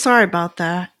 I'm real sorry about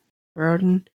that,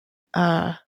 Rodin.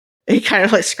 He kind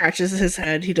of like scratches his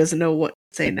head. He doesn't know what to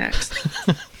say next.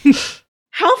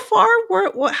 How far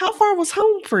was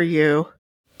home for you?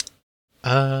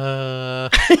 Lauren?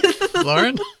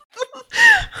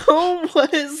 Home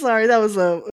was, sorry, that was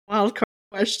a wild card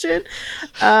question.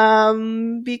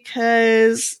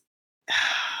 Because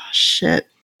shit,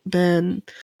 Ben.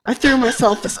 I threw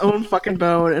myself this own fucking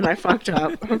bone and I fucked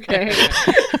up, okay?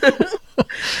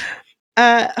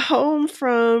 Home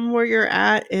from where you're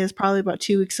at is probably about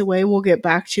 2 weeks away. We'll get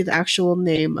back to the actual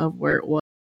name of where it was.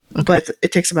 Okay. But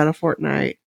it takes about a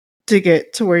fortnight to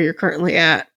get to where you're currently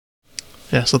at.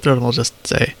 Yeah, so Throdin will just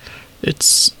say,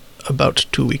 it's about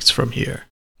 2 weeks from here.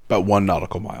 About 1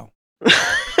 nautical mile.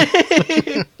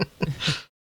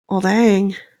 Well,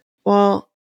 dang. Well,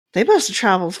 they must have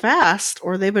traveled fast,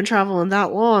 or they've been traveling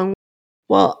that long.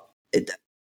 Well,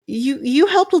 you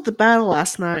helped with the battle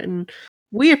last night, and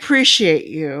we appreciate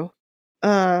you.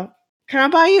 Can I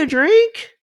buy you a drink?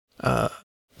 No,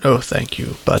 thank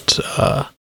you, but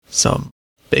some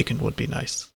bacon would be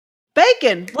nice.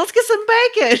 Bacon! Let's get some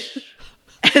bacon!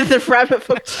 And the rabbit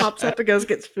folk pops up and goes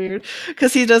gets food,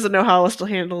 because he doesn't know how else to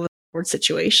handle the word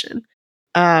situation.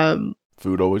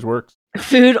 Food always works.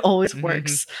 Food always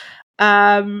works.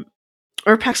 Urpax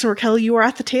and Raquel, you are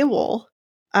at the table.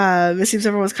 It seems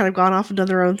everyone's kind of gone off and done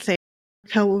their own thing.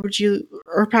 Raquel,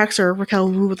 Urpax or Raquel,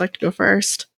 who would like to go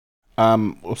first? So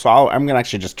I'm gonna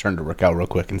actually just turn to Raquel real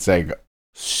quick and say,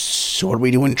 so what are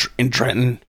we doing in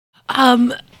Trenton?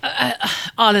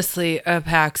 Honestly,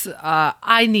 Pax,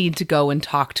 I need to go and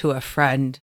talk to a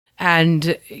friend.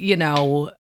 And,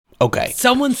 okay.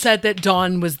 Someone said that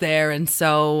Dawn was there, and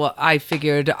so I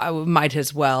figured I might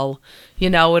as well.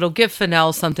 It'll give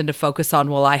Fennell something to focus on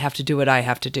while I have to do what I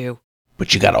have to do.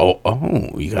 But you got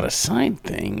you got a side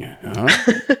thing, huh?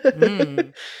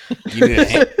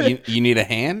 You need a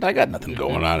hand? I got nothing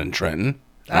going on in Trenton.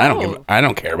 I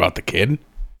don't care about the kid.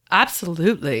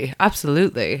 Absolutely.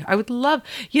 I would love.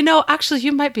 Actually,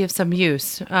 you might be of some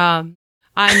use. I'm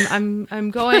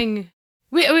going.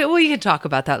 We can talk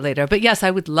about that later. But yes, I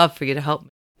would love for you to help me.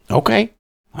 Okay.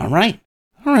 All right.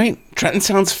 Trenton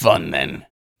sounds fun then.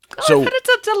 So I've had it's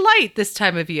a delight this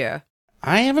time of year.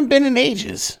 I haven't been in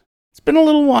ages. It's been a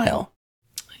little while.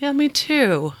 Yeah, me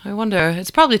too. I wonder. It's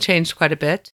probably changed quite a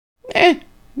bit. It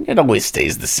always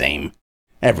stays the same.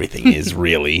 Everything is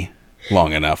really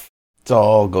long enough. It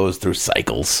all goes through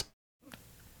cycles.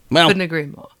 Well, couldn't agree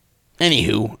more.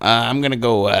 Anywho, I'm gonna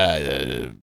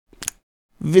go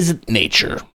visit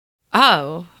nature.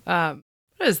 Oh, what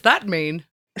does that mean?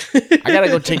 I gotta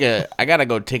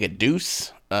go take a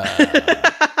deuce. Is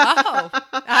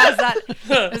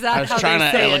that I was trying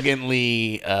to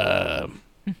elegantly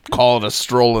call it a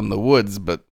stroll in the woods,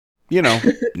 but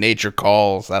nature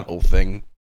calls, that whole thing.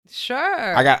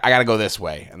 Sure. I gotta go this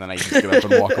way, and then I just get up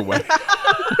and walk away.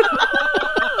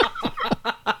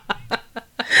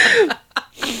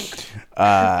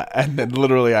 And then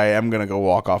literally I am going to go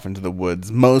walk off into the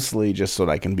woods, mostly just so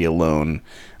that I can be alone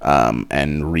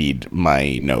and read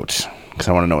my note, because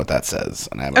I want to know what that says,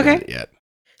 and I haven't read it yet.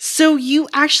 So you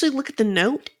actually look at the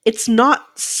note. It's not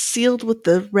sealed with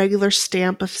the regular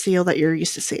stamp of seal that you're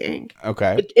used to seeing.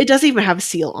 Okay. It doesn't even have a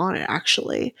seal on it,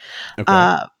 actually,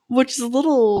 which is a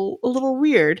little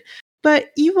weird.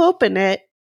 But you open it,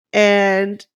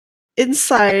 and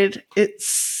inside it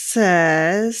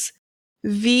says,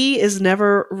 V is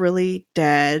never really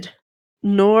dead,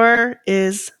 nor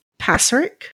is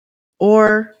Pasric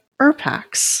or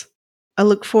Urpax. I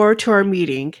look forward to our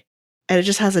meeting. And it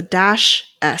just has a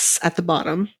 -S at the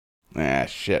bottom. Ah,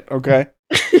 shit. Okay.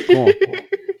 Cool.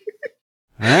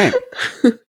 All right.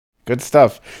 Good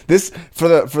stuff. This for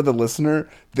the listener,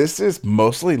 this is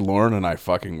mostly Lauren and I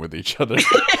fucking with each other.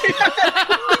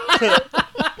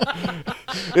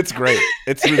 It's great.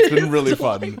 It's been really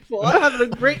fun. I'm having a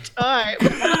great time.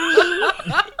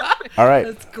 All right.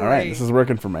 That's great. All right. This is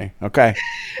working for me. Okay.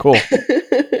 Cool.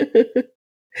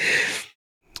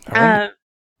 All right.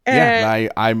 Yeah,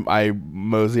 I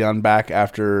mosey on back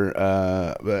after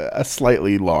a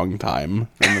slightly long time,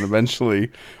 and then eventually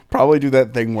probably do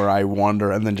that thing where I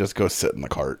wander and then just go sit in the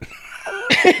cart.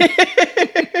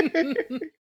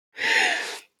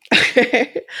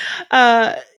 Okay.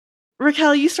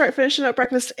 Raquel, you start finishing up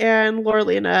breakfast, and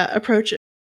Lorelena approaches,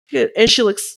 and she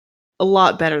looks a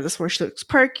lot better this morning. She looks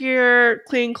perkier,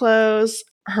 clean clothes,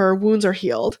 her wounds are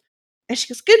healed, and she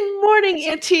goes, "Good morning,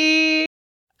 Auntie."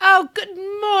 Oh, good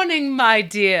morning, my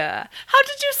dear. How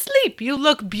did you sleep? You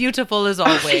look beautiful as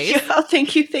always. Oh,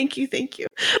 thank you.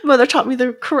 Mother taught me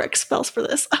the correct spells for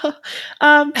this.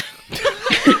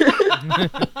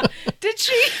 Did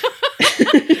she?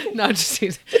 No, just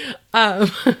teasing.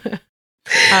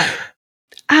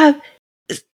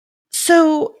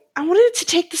 So I wanted to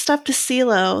take the stuff to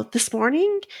CeeLo this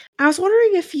morning. I was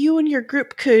wondering if you and your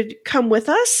group could come with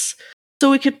us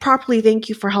so we could properly thank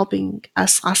you for helping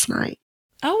us last night.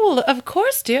 Oh, well, of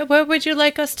course, dear. Where would you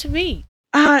like us to meet?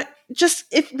 Just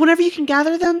whenever you can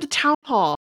gather them, the town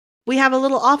hall. We have a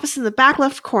little office in the back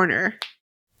left corner.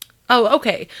 Oh,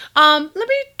 okay. Let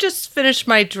me just finish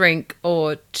my drink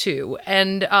or two,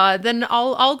 and then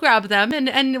I'll grab them,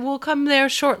 and we'll come there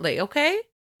shortly. Okay?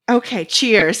 Okay.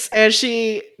 Cheers. And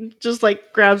she just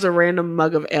grabs a random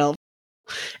mug of ale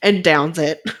and downs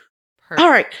it. Perfect. All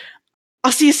right.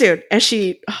 I'll see you soon. And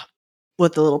she,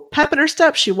 with a little pep in her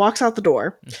step, she walks out the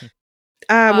door.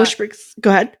 Which brings, go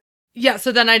ahead. Yeah.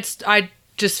 So then I'd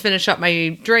just finish up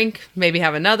my drink, maybe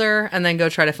have another, and then go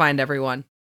try to find everyone.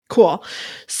 Cool.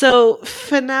 So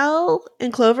Fennel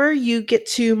and Clover, you get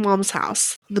to Mom's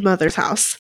house, the mother's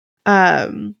house.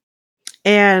 And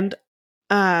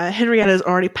Henrietta is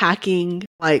already packing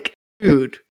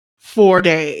food 4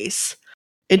 days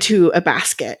into a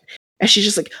basket. And she's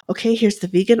just like, okay, here's the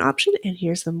vegan option, and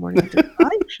here's the morning delight.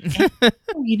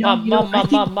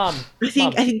 Mom. I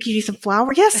think you need some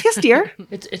flour. Yes, dear.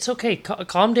 It's okay.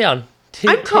 Calm down.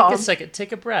 I'm calm. Take a second.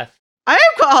 Take a breath. I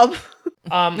am calm.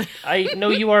 I know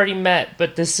you already met,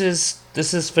 but this is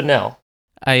Fennel.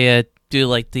 I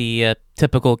do the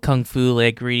typical kung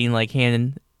fu greeting,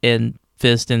 hand and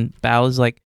fist and bows,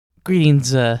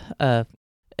 greetings. Yes,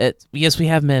 we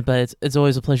have met, but it's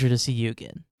always a pleasure to see you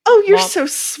again. Oh, you're so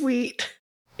sweet.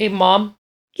 Hey, Mom.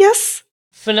 Yes.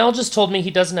 Fennel just told me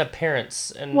he doesn't have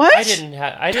parents, and what? I didn't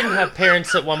have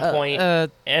parents at one point,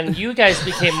 and you guys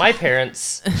became my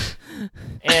parents.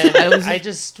 And I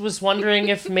just was wondering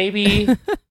if maybe,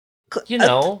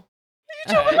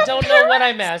 I don't know what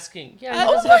I'm asking. Yeah,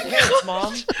 he doesn't have parents,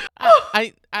 Mom.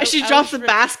 She drops the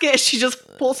basket. She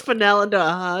just pulls Fennell into a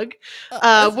hug,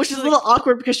 which is a little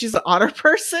awkward because she's an otter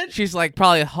person. She's like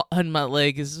probably hugging my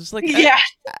leg. It's just like Yeah,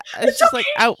 it's just like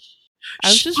I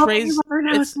was just raised.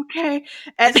 It's okay.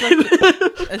 And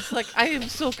It's like I am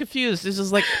so confused. It's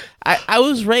just like I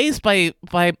was raised by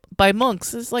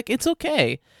monks. It's like it's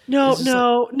okay. No,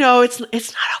 It's just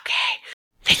it's not okay.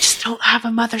 They just don't have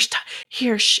a mother's time.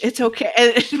 Here, it's okay.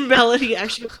 And Melody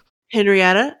actually,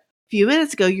 Henrietta, a few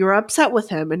minutes ago, you were upset with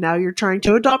him, and now you're trying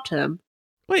to adopt him.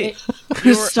 Wait,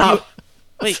 Stop.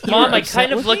 Wait, Mom, I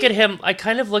kind of look at him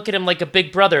like a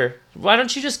big brother. Why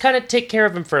don't you just kind of take care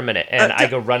of him for a minute? And I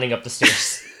go running up the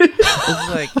stairs. It's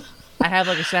like I have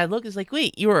like a sad look. It's like,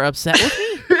 wait, you were upset with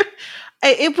me?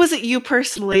 It wasn't you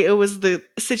personally. It was the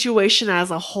situation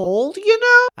as a whole, you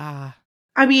know?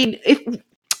 I mean, if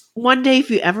one day, if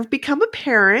you ever become a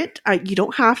parent, you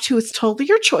don't have to. It's totally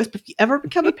your choice. But if you ever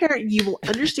become a parent, you will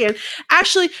understand.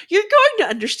 Actually, you're going to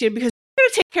understand because you're going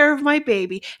to take care of my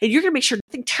baby. And you're going to make sure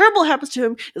nothing terrible happens to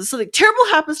him. If something terrible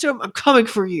happens to him, I'm coming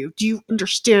for you. Do you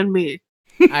understand me?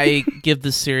 I give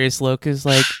the serious look. Is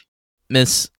like,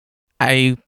 Miss,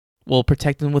 I will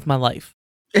protect him with my life.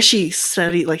 She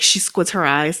squints her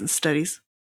eyes and studies.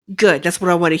 Good, that's what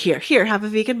I want to hear. Here, have a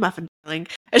vegan muffin, darling.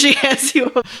 And she hands you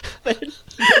a muffin.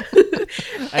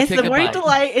 It's the morning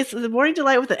delight. It's the morning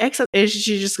delight with an X, and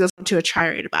she just goes into a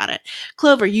tirade about it.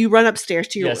 Clover, you run upstairs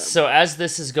to your room. Yes. So as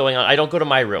this is going on, I don't go to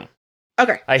my room.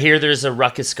 Okay. I hear there's a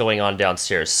ruckus going on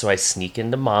downstairs, so I sneak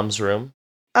into Mom's room.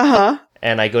 And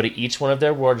I go to each one of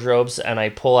their wardrobes, and I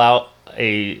pull out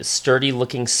a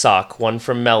sturdy-looking sock, one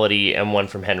from Melody and one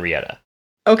from Henrietta.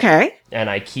 Okay. And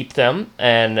I keep them,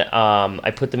 and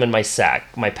I put them in my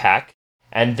pack.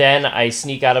 And then I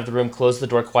sneak out of the room, close the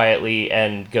door quietly,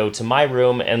 and go to my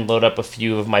room and load up a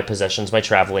few of my possessions, my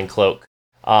traveling cloak.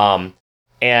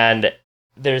 And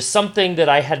there's something that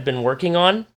I had been working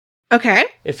on. Okay.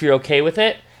 If you're okay with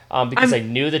it. Because I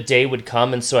knew the day would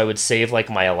come, and so I would save, like,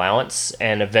 my allowance.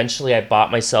 And eventually I bought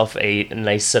myself a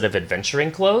nice set of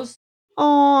adventuring clothes.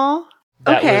 Aww.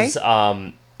 That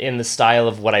was in the style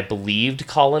of what I believed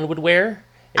Colin would wear.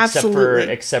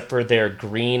 Except for their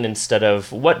green instead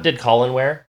of... What did Colin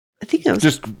wear? I think it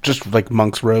was... Just like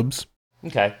monk's robes.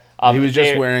 Okay. He was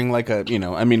just wearing like a,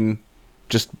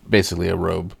 just basically a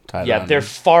robe tied on. Yeah, they're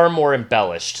far more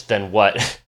embellished than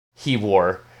what he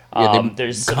wore. Yeah,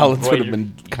 there's Colin's would have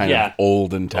been kind of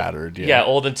old and tattered. Yeah,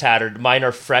 old and tattered. Mine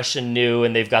are fresh and new,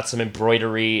 and they've got some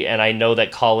embroidery, and I know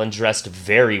that Colin dressed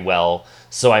very well,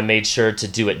 so I made sure to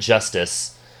do it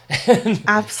justice.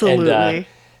 Absolutely.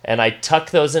 And I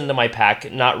tuck those into my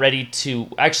pack, not ready to...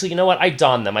 Actually, you know what? I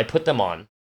don them. I put them on.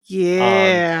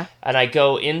 Yeah. And I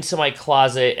go into my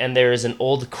closet, and there is an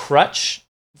old crutch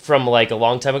from, like, a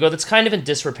long time ago that's kind of in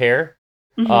disrepair,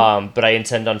 but I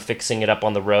intend on fixing it up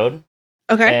on the road.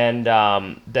 Okay. And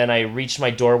then I reach my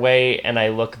doorway, and I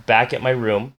look back at my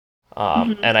room,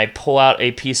 and I pull out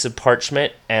a piece of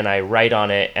parchment, and I write on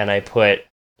it, and I put,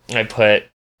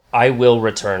 I will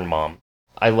return, Mom.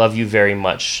 I love you very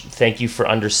much. Thank you for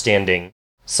understanding.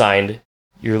 Signed,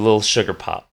 your little sugar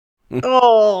pop.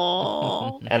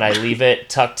 Oh. And I leave it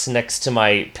tucked next to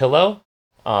my pillow,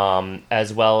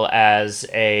 as well as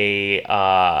a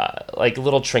like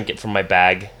little trinket from my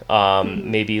bag.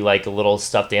 Maybe like a little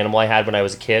stuffed animal I had when I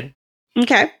was a kid.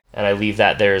 Okay. And I leave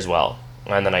that there as well.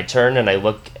 And then I turn and I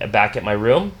look back at my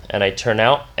room, and I turn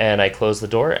out and I close the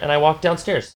door and I walk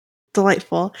downstairs.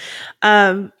 Delightful.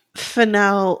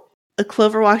 Fennell,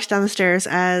 Clover walks down the stairs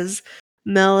as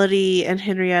Melody and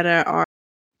Henrietta are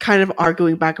kind of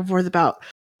arguing back and forth about,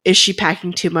 is she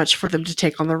packing too much for them to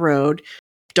take on the road?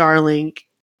 Darling,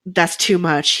 that's too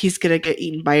much. He's going to get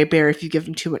eaten by a bear if you give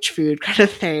him too much food, kind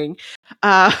of thing.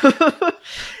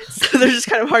 So they're just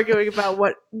kind of arguing about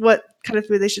what kind of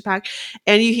food they should pack.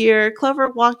 And you hear Clover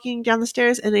walking down the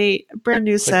stairs in a brand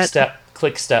new set.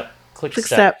 Click step.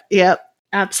 Yep,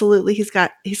 absolutely. He's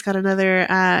got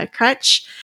another crutch,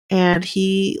 and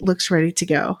he looks ready to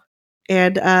go.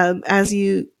 And as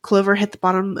you, Clover, hit the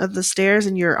bottom of the stairs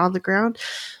and you're on the ground,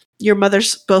 your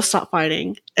mothers both stop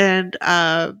fighting. And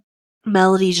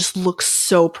Melody just looks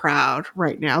so proud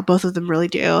right now. Both of them really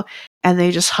do. And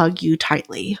they just hug you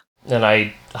tightly. And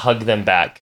I hug them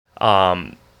back.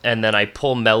 And then I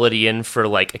pull Melody in for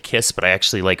like a kiss, but I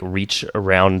actually like reach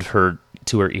around her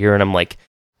to her ear, and I'm like,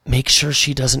 make sure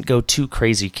she doesn't go too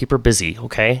crazy. Keep her busy,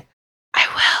 okay? I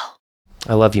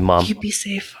will. I love you, Mom. You be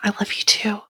safe. I love you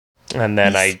too. And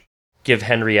then I give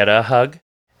Henrietta a hug,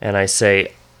 and I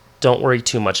say, don't worry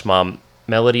too much, Mom.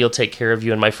 Melody will take care of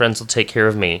you, and my friends will take care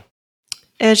of me.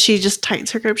 And she just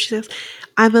tightens her grip. She says,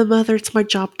 I'm a mother. It's my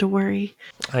job to worry.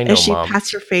 I know, And she Mom.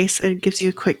 pats your face and gives you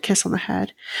a quick kiss on the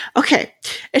head. Okay.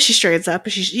 And she straightens up,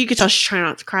 and you can tell she's trying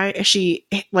not to cry. And she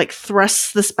like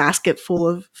thrusts this basket full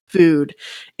of food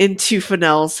into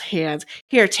Fennell's hands.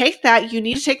 Here, take that. You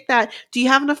need to take that. Do you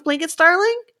have enough blankets,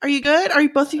 darling? Are you good? Are you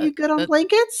both of you good on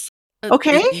blankets?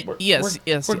 Okay. Yes.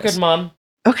 We're good, Mom.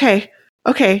 Okay.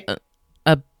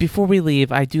 Before we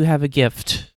leave, I do have a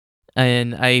gift,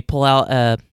 and I pull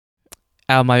out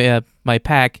my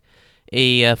pack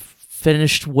a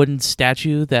finished wooden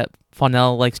statue that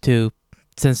Fennell likes to,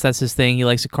 since that's his thing, he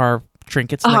likes to carve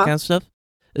trinkets and that kind of stuff.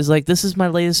 It's like, this is my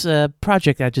latest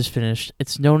project I just finished.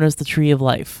 It's known as the Tree of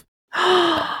Life.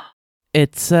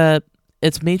 It's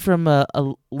made from a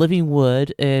living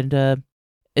wood, and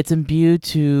it's imbued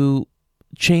to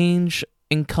change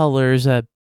in colors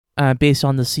based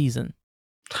on the season.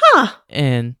 Huh.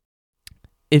 And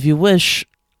if you wish,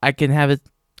 I can have it.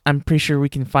 I'm pretty sure we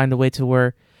can find a way to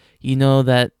where you know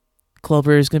that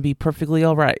Clover is going to be perfectly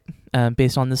all right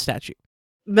based on the statue.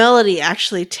 Melody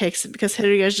actually takes it because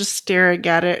Henry is just staring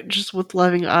at it just with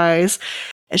loving eyes.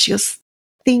 And she goes,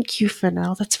 "Thank you,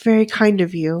 Fennell. That's very kind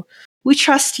of you. We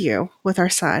trust you with our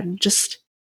son. Just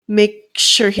make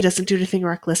sure he doesn't do anything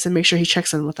reckless and make sure he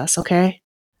checks in with us, okay?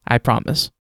 I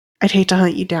promise." I'd hate to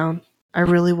hunt you down. I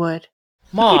really would.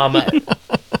 Mom. But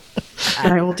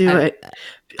I will do it.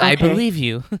 I Okay. believe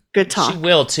you. Good talk. She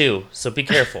will too, so be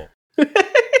careful.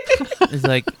 It's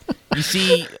like, you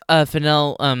see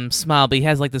Fennell smile, but he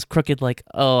has like this crooked, like,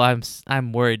 oh,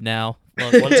 I'm worried now.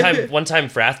 Well, One time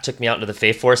Vrath took me out into the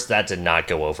Fae Force. That did not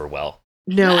go over well.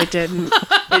 No, it didn't.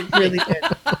 It really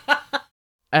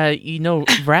did. you know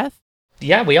Vrath?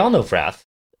 Yeah, we all know Vrath.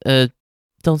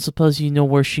 Don't suppose you know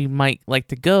where she might like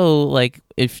to go, like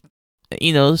if,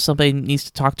 somebody needs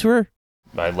to talk to her?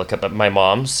 I look up at my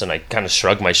mom's and I kind of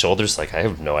shrug my shoulders like I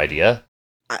have no idea.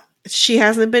 She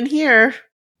hasn't been here.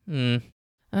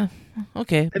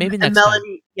 Okay, maybe And next Melody,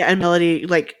 time. yeah, and Melody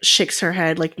like shakes her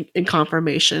head like in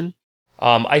confirmation.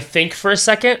 I think for a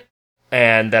second,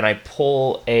 and then I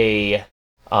pull a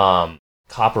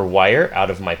copper wire out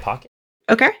of my pocket.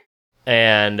 Okay.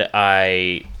 And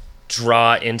I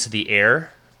draw into the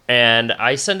air, and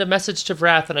I send a message to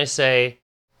Vrath, and I say,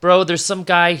 "Bro, there's some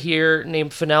guy here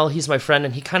named Fennell. He's my friend,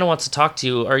 and he kind of wants to talk to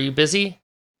you. Are you busy?"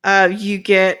 You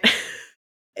get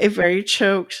a very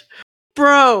choked,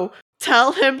 "Bro,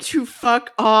 tell him to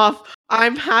fuck off.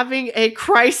 I'm having a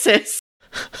crisis."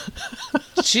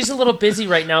 She's a little busy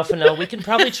right now, Fennell. We can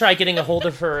probably try getting a hold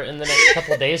of her in the next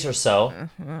couple days or so.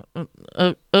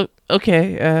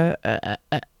 Okay.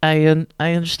 I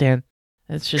understand.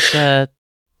 It's just I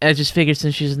just figured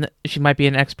since she might be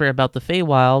an expert about the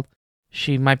Feywild,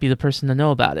 she might be the person to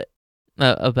know about it.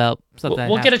 About something.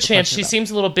 We'll get a chance. She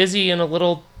seems a little busy and a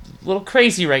little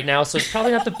crazy right now, so it's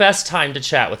probably not the best time to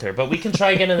chat with her. But we can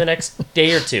try again in the next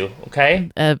day or two. Okay?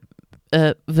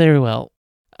 Very well.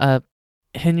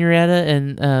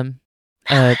 Henrietta and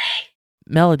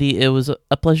Melody, it was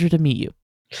a pleasure to meet you.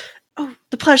 Oh,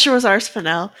 the pleasure was ours,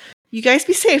 Fennell. You guys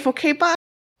be safe, okay? Bye.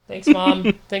 Thanks,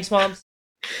 Mom. Thanks, Mom.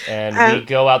 And we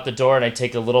go out the door, and I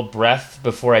take a little breath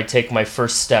before I take my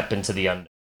first step into the unknown.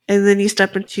 And then you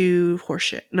step into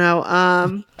horseshit. No,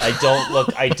 I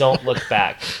don't look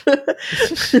back.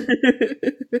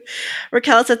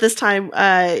 Raquel's at this time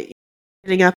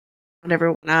getting up and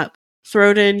everyone up.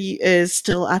 Throden is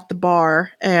still at the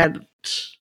bar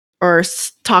or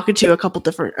talking to a couple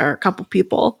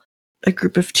people, a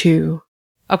group of two.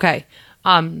 Okay.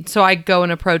 So I go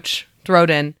and approach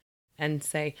Throden and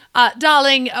say,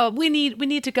 "Darling, we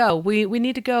need to go. We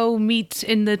need to go meet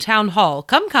in the town hall.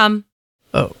 Come."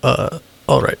 Oh,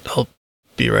 all right. I'll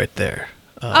be right there.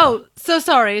 So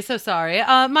sorry.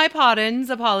 My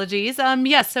apologies.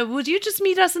 Yes, so would you just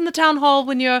meet us in the town hall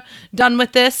when you're done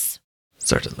with this?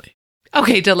 Certainly.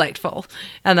 Okay, delightful.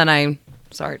 And then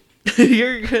sorry.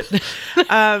 You're good.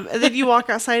 And then you walk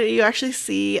outside and you actually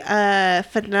see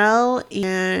Fennell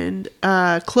and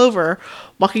Clover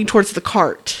walking towards the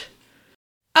cart.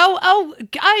 Oh,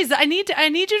 guys, I need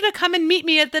you to come and meet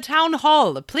me at the town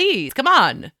hall, please. Come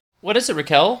on. What is it,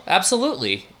 Raquel?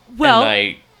 Absolutely. Well, and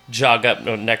I jog up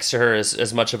next to her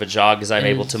as much of a jog as I'm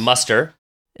able to muster.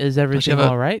 Is everything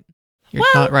all right? You're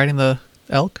not riding the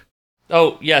elk?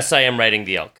 Oh, yes, I am riding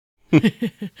the elk.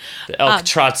 The elk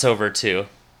trots over too.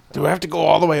 Do I have to go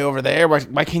all the way over there?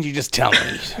 Why can't you just tell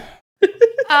me?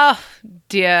 Oh,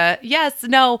 dear. Yes,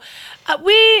 no.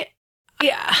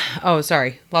 Yeah. Oh,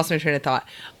 sorry. Lost my train of thought.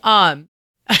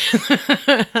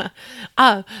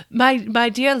 My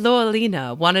dear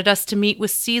Lorelina wanted us to meet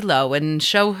with CeeLo and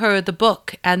show her the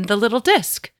book and the little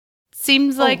disc.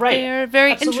 seems like right. they're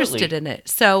very Absolutely. interested in it.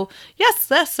 So,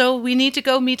 yes, so we need to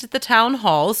go meet at the town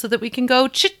hall so that we can go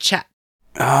chit-chat.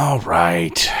 All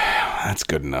right. That's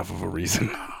good enough of a reason.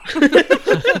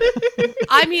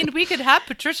 I mean, we could have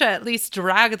Patricia at least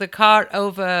drag the cart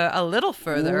over a little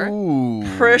further. Ooh.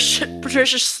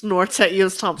 Patricia snorts at you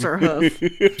and stomps her hoof.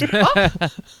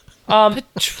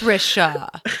 Patricia.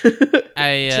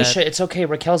 Patricia, it's okay.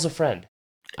 Raquel's a friend.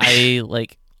 I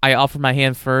offer my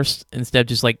hand first instead of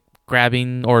just like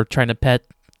grabbing or trying to pet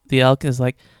the elk. Is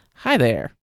like, hi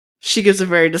there. She gives a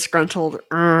very disgruntled.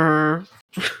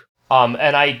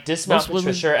 And I dismount Most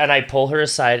Patricia and I pull her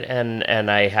aside and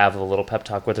I have a little pep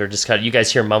talk with her. Just kind of, you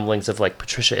guys hear mumblings of like,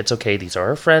 Patricia, it's okay. These are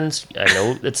our friends. I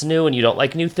know it's new and you don't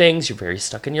like new things. You're very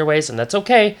stuck in your ways and that's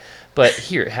okay. But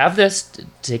here, have this.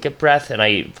 Take a breath. And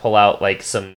I pull out like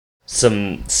some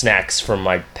snacks from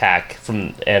my pack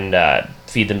and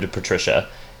feed them to Patricia.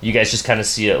 You guys just kind of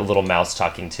see a little mouse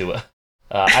talking to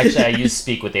actually, I use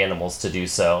speak with animals to do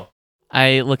so.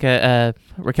 I look at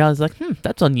Raquel and is like,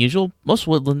 that's unusual. Most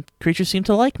woodland creatures seem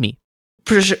to like me.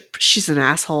 Patricia, she's an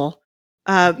asshole.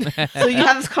 So you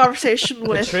have this conversation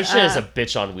with Patricia is a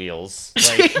bitch on wheels.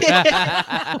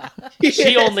 Like,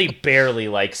 she only barely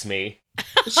likes me.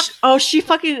 She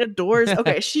fucking adores.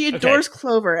 Okay, she adores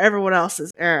Clover. Everyone else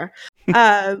is air.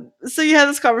 So you have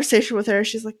this conversation with her.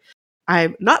 She's like,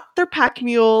 "I'm not their pack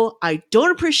mule. I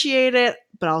don't appreciate it,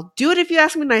 but I'll do it if you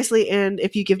ask me nicely and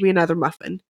if you give me another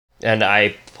muffin." And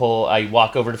I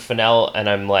walk over to Fennel and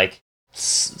I'm like,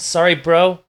 sorry,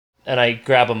 bro. And I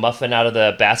grab a muffin out of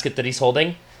the basket that he's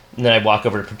holding. And then I walk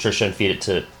over to Patricia and feed it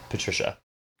to Patricia.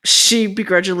 She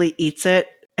begrudgingly eats it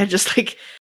and just like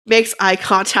makes eye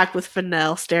contact with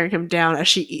Fennel, staring him down as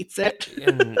she eats it.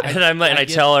 And I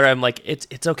tell her, I'm like,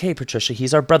 it's okay, Patricia.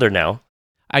 He's our brother now.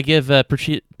 I give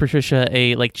Patricia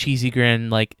a like cheesy grin.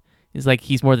 Like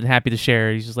he's more than happy to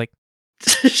share. He's just like,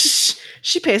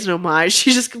 she pays no mind.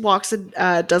 She just walks and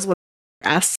does what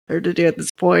asks her to do at this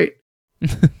point.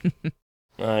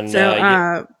 And,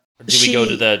 so, do we go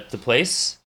to the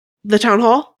place? The town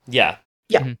hall? Yeah.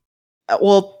 Yeah. Mm-hmm.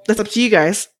 Well, that's up to you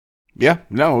guys. Yeah,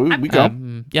 no, we go.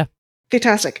 Yeah.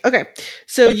 Fantastic. Okay.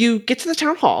 So you get to the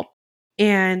town hall,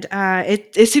 and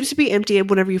it seems to be empty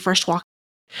whenever you first walk.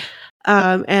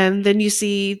 And then you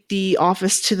see the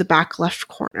office to the back left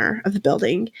corner of the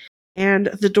building. And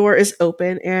the door is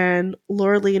open, and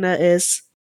Laurelina is,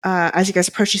 as you guys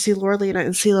approach, you see Laurelina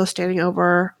and CeeLo standing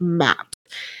over maps.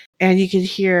 And you can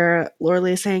hear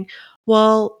Laurelina saying,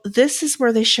 well, this is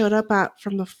where they showed up at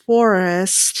from the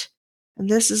forest. And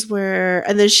this is where,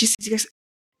 and then she says, you guys,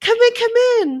 come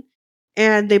in.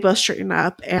 And they both straighten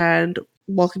up and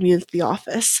welcome you into the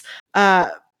office.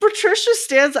 Patricia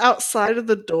stands outside of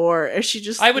the door and she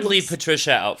just I would leave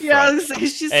Patricia out front. Yeah,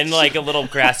 she's and like a little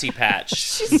grassy patch.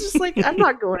 She's just like, I'm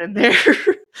not going in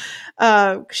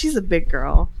there. She's a big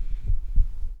girl.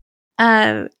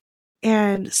 And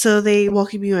so they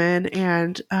welcome you in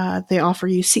and they offer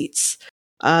you seats.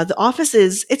 The office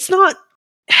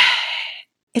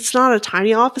it's not a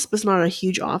tiny office, but it's not a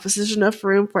huge office. There's enough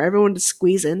room for everyone to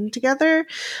squeeze in together.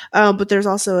 But there's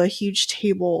also a huge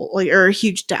table, or a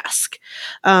huge desk.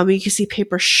 You can see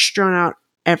paper strewn out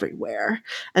everywhere.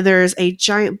 And there's a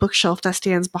giant bookshelf that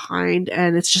stands behind,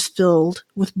 and it's just filled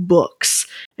with books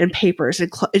and papers. And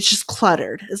it's just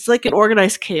cluttered. It's like an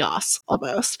organized chaos,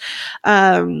 almost.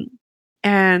 And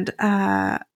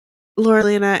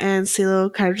Laurelina and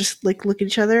CeeLo kind of just like look at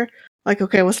each other, like,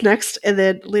 okay, what's next? And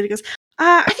then Lena goes,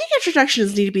 I think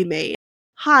introductions need to be made.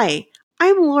 Hi,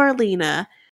 I'm Laurelina.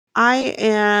 I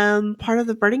am part of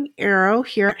the Burning Arrow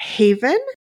here at Haven,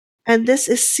 and this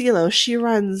is CeeLo. She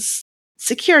runs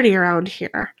security around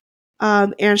here,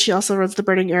 and she also runs the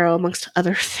Burning Arrow amongst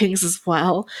other things as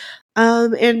well.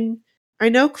 And I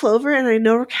know Clover, and I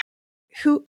know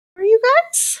who are you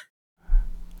guys?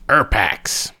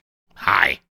 Urpax.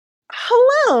 Hi.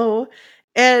 Hello.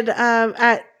 And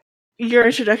at your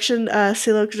introduction,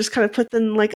 CeeLo just kind of puts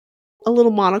in like a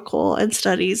little monocle and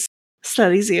studies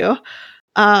you.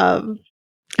 A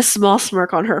small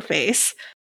smirk on her face.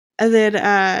 And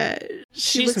then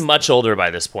she's much older by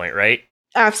this point, right?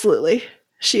 Absolutely.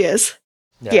 She is.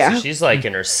 Yeah. So she's like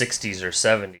in her 60s or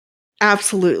 70s.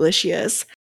 Absolutely, she is.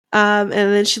 And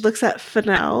then she looks at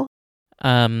Fennel.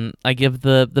 I give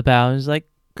the bow and is like,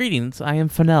 greetings, I am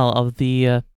Fennel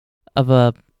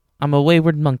I'm a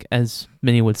wayward monk, as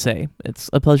many would say. It's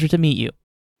a pleasure to meet you.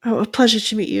 Oh, a pleasure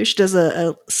to meet you. She does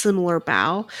a similar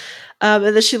bow. And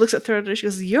then she looks at Throden and she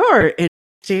goes, you're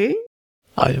interesting.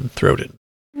 I am Throden.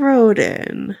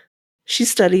 Throden. She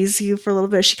studies you for a little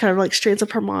bit. She kind of like straightens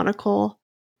up her monocle.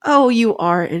 Oh, you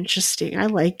are interesting. I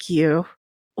like you.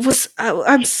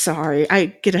 I'm sorry. I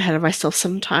get ahead of myself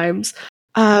sometimes.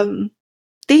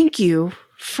 Thank you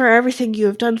for everything you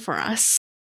have done for us.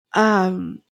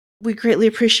 We greatly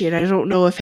appreciate it. I don't know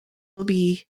if it will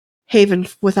be Haven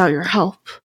without your help.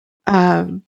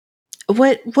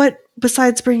 What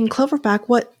besides bringing Clover back?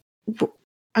 What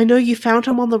I know you found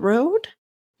him on the road.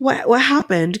 What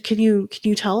happened? Can you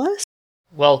tell us?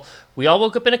 Well, we all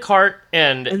woke up in a cart,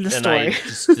 and In the story.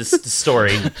 The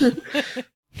story.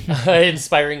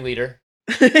 Inspiring leader.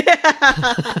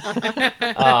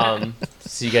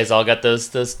 So you guys all got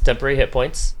those temporary hit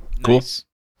points. Cool. Nice.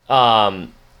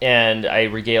 And I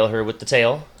regale her with the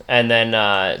tale, and then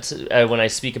when I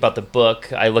speak about the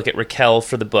book, I look at Raquel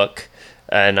for the book,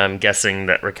 and I'm guessing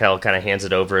that Raquel kind of hands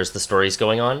it over as the story's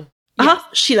going on.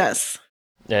 She does.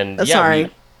 And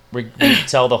Sorry. we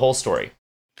tell the whole story.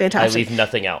 Fantastic. I leave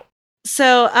nothing out.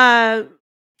 So,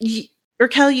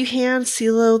 Raquel, you hand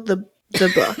CeeLo the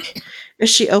book, and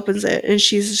she opens it, and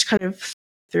she's just kind of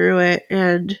through it,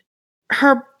 and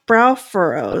her brow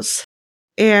furrows,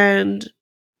 and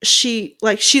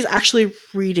she's actually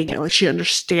reading it, like she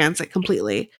understands it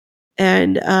completely.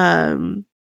 And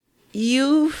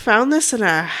you found this in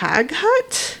a hag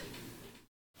hut?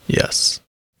 Yes.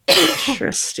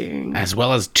 Interesting. As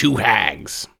well as 2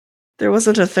 hags. There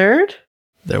wasn't a third?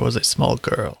 There was a small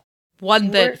girl.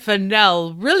 One that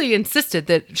Fennell really insisted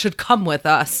that should come with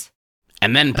us.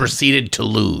 And then proceeded to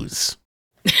lose.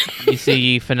 You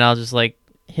see Fennell just like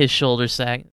his shoulders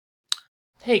sag.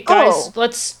 Hey guys,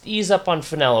 let's ease up on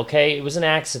Fennell, okay? It was an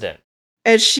accident.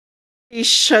 And she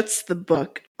shuts the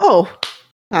book. Oh,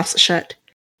 that's shut.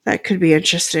 That could be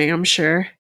interesting, I'm sure.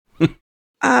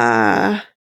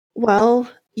 Well,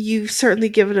 you've certainly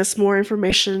given us more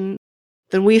information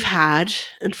than we've had,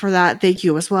 and for that, thank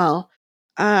you as well.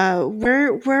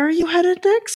 Where are you headed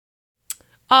next?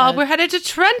 We're headed to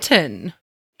Trenton.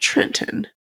 Trenton.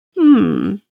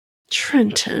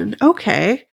 Trenton.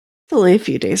 Okay. It's only a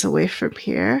few days away from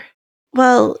here.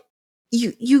 Well,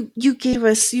 you gave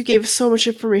us so much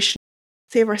information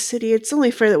to save our city. It's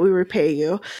only fair that we repay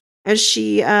you. And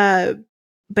she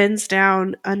bends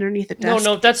down underneath the desk.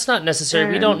 No, that's not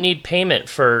necessary. We don't need payment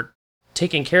for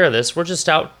taking care of this. We're just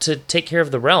out to take care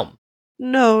of the realm.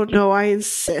 No, I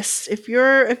insist. If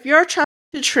you're traveling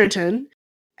to Trenton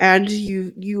and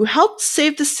you helped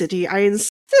save the city, I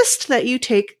insist that you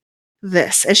take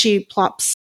this. As she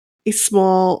plops a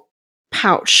small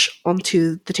pouch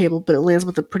onto the table, but it lands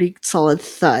with a pretty solid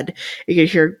thud. You can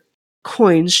hear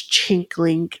coins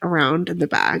chinkling around in the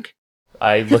bag.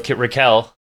 I look at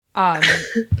Raquel.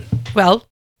 Well,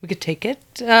 we could take it.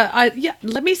 Yeah,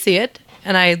 let me see it.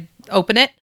 And I open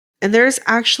it. And there's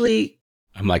actually...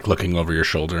 I'm like looking over your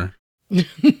shoulder.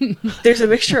 There's a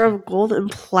mixture of gold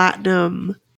and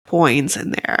platinum coins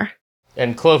in there.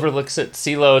 And Clover looks at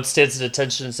CeeLo and stands at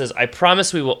attention and says, I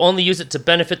promise we will only use it to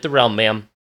benefit the realm, ma'am.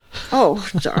 Oh,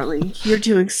 darling, you're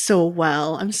doing so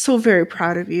well. I'm so very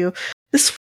proud of you.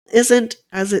 This isn't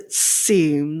as it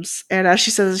seems. And as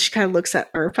she says, she kind of looks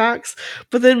at Urfax,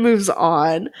 but then moves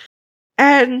on.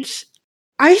 And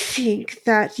I think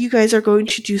that you guys are going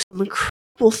to do some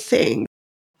incredible things.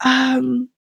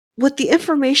 With the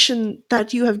information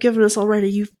that you have given us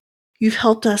already, you've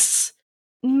helped us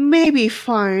maybe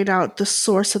find out the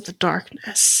source of the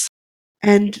darkness.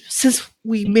 And since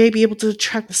we may be able to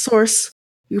track the source,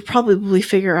 you'll probably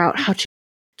figure out how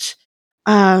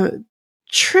to.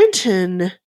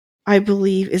 Trenton, I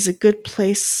believe, is a good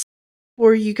place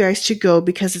for you guys to go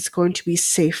because it's going to be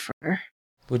safer.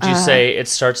 Would you say it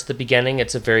starts at the beginning?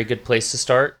 It's a very good place to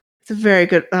start? It's a very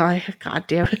good... God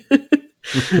damn it.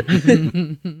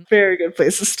 Very good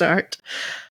place to start.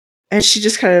 And she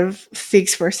just kind of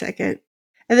thinks for a second.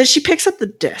 And then she picks up the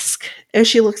disc and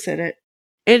she looks at it.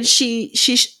 And she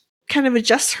kind of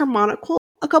adjusts her monocle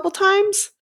a couple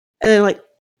times. And then like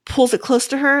pulls it close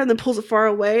to her and then pulls it far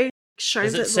away.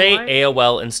 Shines Does it say light.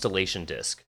 AOL installation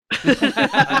disc?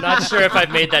 I'm not sure if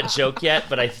I've made that joke yet,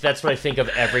 but that's what I think of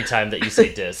every time that you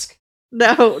say disc.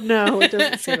 No, it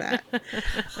doesn't say that.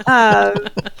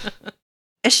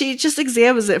 And she just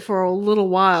examines it for a little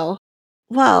while.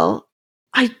 Well,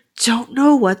 I don't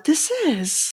know what this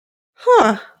is.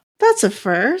 Huh, that's a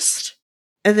first.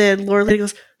 And then Laura Lady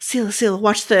goes, Seela,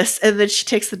 watch this. And then she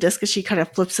takes the disc and she kind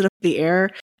of flips it up in the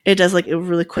air. It does like a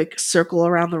really quick circle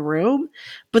around the room.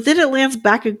 But then it lands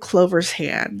back in Clover's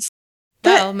hands.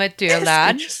 Well, my dear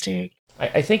lad. Interesting.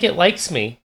 I think it likes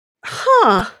me.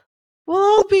 Huh. Well,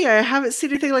 I'll be. I haven't seen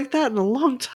anything like that in a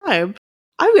long time.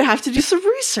 I'm going to have to do some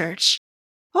research.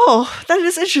 Oh, that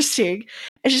is interesting.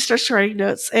 And she starts writing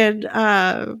notes. And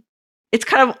It's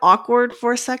kind of awkward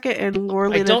for a second, and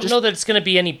Lorelina I don't know that it's going to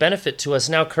be any benefit to us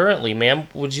now currently, ma'am.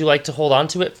 Would you like to hold on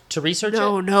to it to research it?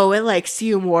 No, it likes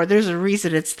you more. There's a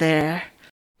reason it's there.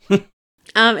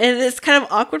 And it's kind of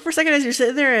awkward for a second as you're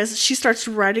sitting there as she starts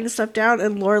writing stuff down,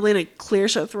 and Lorelina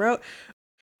clears her throat.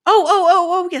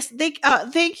 Oh, yes.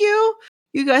 Thank you.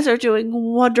 You guys are doing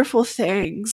wonderful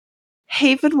things.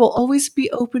 Haven will always be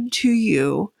open to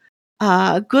you.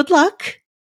 Good luck.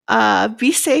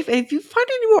 Be safe. And if you find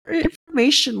any more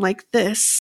information like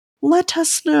this, let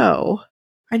us know.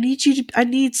 I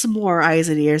need some more eyes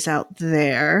and ears out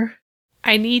there.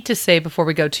 I need to say before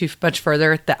we go too much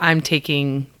further that I'm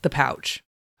taking the pouch.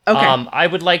 Okay. I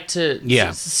would like to. Yeah.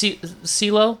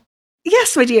 CeeLo?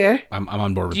 Yes, my dear. I'm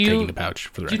on board with taking the pouch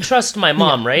for the You record. trust my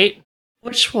mom, right?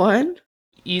 Which one?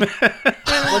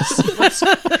 What's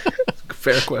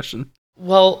Fair question.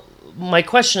 Well, my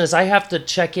question is, I have to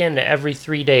check in every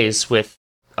 3 days with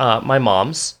my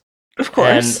mom's. Of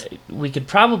course. And we could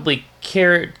probably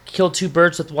kill two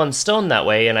birds with one stone that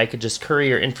way, and I could just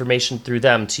courier information through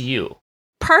them to you.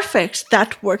 Perfect.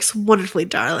 That works wonderfully,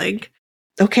 darling.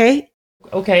 Okay?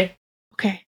 Okay.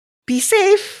 Okay. Be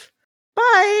safe.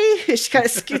 Bye. She kind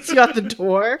of scoots you out the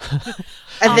door.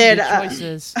 And then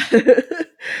choices.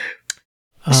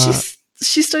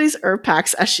 she studies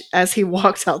Urpax as he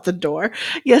walks out the door.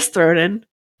 Yes, Throden.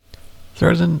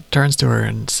 Throden turns to her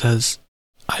and says,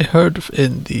 I heard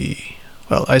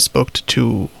I spoke to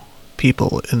two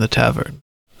people in the tavern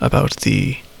about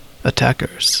the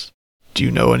attackers. Do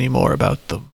you know any more about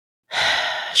them?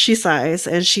 She sighs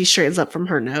and she straightens up from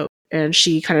her note and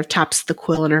she kind of taps the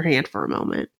quill in her hand for a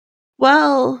moment.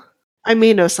 Well, I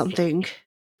may know something.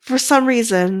 For some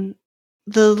reason,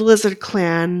 the Lizard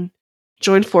Clan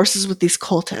joined forces with these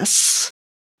cultists.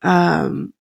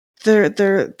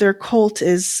 Their cult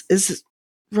is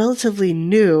relatively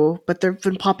new, but they've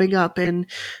been popping up in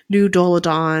New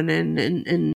Doladon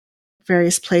and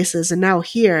various places, and now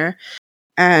here.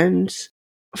 And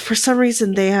for some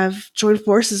reason, they have joined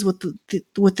forces with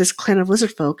with this clan of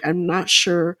lizard folk. I'm not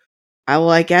sure.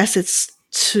 I guess it's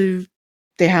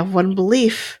they have one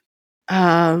belief.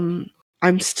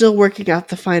 I'm still working out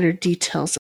the finer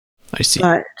details. I see.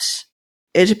 But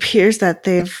it appears that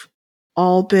they've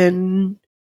all been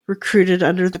recruited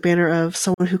under the banner of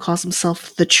someone who calls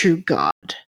himself the True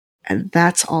God. And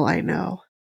that's all I know.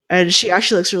 And she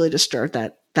actually looks really disturbed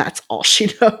that that's all she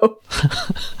knows.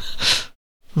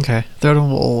 Okay.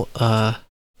 Throden will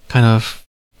kind of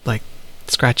like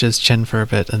scratch his chin for a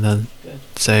bit and then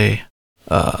say,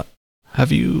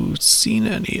 have you seen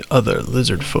any other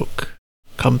lizard folk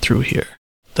come through here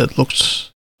that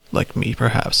looked like me,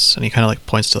 perhaps? And he kind of like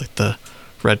points to like the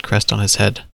red crest on his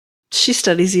head. She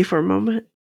studies you for a moment.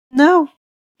 No,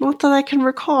 not that I can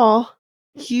recall.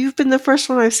 You've been the first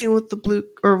one I've seen with the blue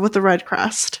or with the red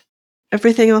crest.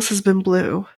 Everything else has been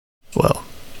blue. Well,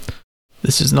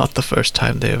 this is not the first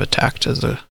time they have attacked as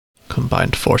a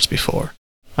combined force before.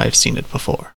 I've seen it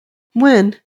before.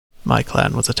 When? My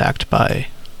clan was attacked by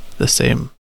the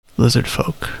same lizard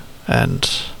folk and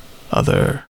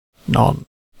other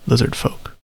non-lizard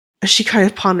folk. She kind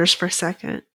of ponders for a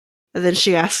second. And then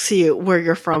she asks you where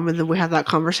you're from, and then we have that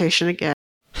conversation again.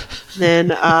 Then,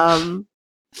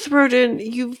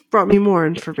 Throden, you've brought me more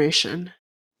information.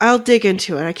 I'll dig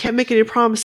into it. I can't make any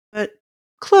promises, but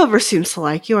Clover seems to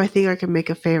like you. I think I can make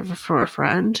a favor for a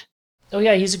friend. Oh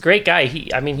yeah, he's a great guy. He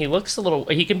looks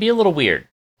he can be a little weird,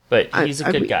 but he's a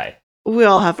good guy. We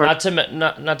all have our not to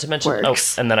mention.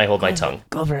 quirks. Oh, and then I hold my tongue.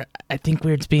 Clover, I think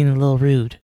Weird's being a little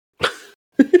rude.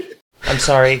 I'm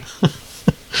sorry.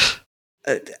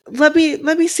 Let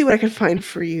me see what I can find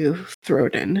for you,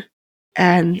 Throden.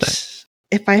 And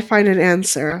if I find an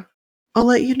answer, I'll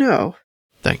let you know.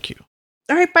 Thank you.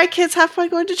 All right, bye, kids. Have fun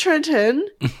going to Trenton.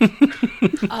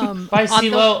 Bye,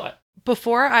 CeeLo.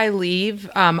 Before I leave,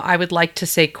 I would like to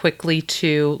say quickly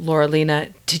to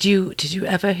Lorelina, did you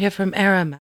ever hear from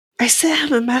Aram? I sent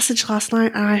him a message last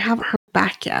night, and I haven't heard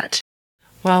back yet.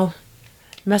 Well,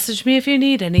 message me if you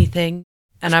need anything.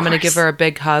 And I'm going to give her a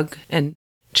big hug and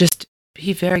just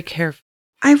be very careful.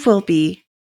 I will be.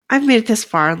 I've made it this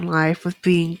far in life with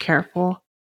being careful.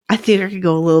 I think I could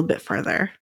go a little bit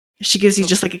further. She gives you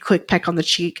just like a quick peck on the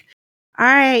cheek. All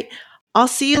right, I'll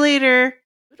see you later.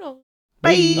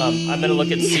 Bye. I'm gonna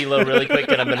look at CeeLo really quick,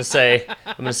 and I'm gonna say,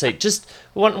 just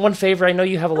one favor. I know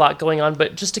you have a lot going on,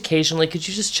 but just occasionally, could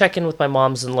you just check in with my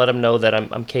moms and let them know that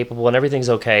I'm capable and everything's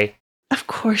okay? Of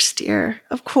course, dear.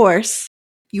 Of course.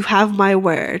 You have my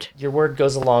word. Your word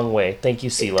goes a long way. Thank you,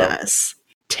 CeeLo. It does.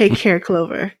 Take care,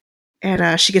 Clover.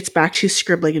 And she gets back to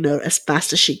scribbling a note as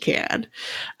fast as she can.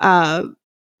 And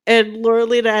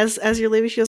Lorelina, as you're leaving,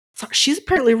 she goes, sorry, she's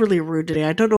apparently really rude today.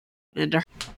 I don't know into her.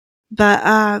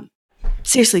 But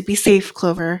seriously, be safe,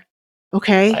 Clover.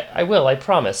 Okay? I will, I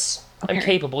promise. Okay. I'm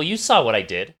capable. You saw what I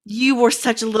did. You were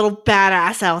such a little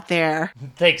badass out there.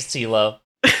 Thanks, Tilo.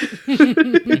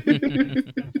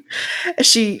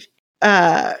 She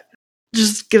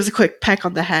just gives a quick peck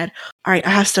on the head. All right,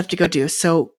 I have stuff to go do,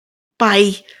 so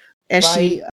bye. As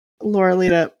Bye.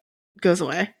 Laurelita goes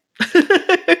away.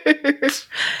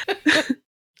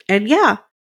 And yeah,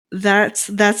 that's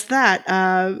that.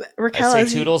 Raquel, I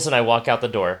say toodles and I walk out the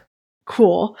door.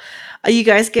 cool. You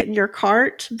guys get in your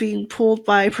cart, being pulled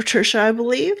by Patricia, I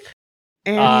believe.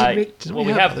 And you Didn't Well,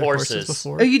 we have other horses.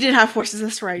 before? oh, you did have horses.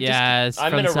 That's right. Yeah,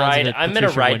 I'm gonna ride. I'm gonna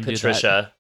ride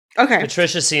Patricia. Okay.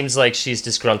 Patricia seems like she's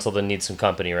disgruntled and needs some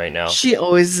company right now. She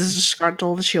always is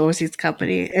disgruntled. She always needs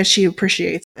company, and she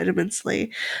appreciates it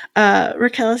immensely.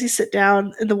 Raquel, as you sit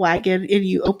down in the wagon and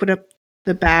you open up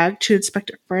the bag to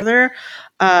inspect it further,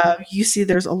 you see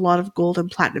there's a lot of gold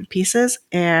and platinum pieces,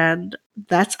 and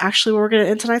that's actually where we're going to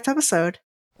end tonight's episode.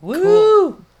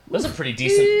 Woo! That was a pretty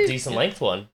decent length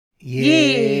one.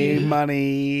 Yay, Yay.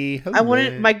 money. I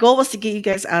wanted my goal was to get you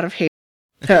guys out of here.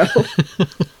 So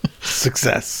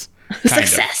Success.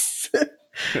 success.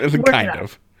 Kind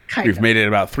of. We've made it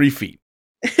about 3 feet.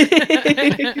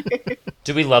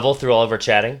 Do we level through all of our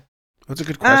chatting? That's a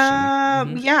good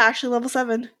question. Yeah, actually level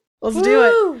 7. Let's do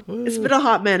it. It's been a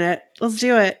hot minute. Let's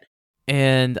do it.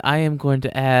 And I am going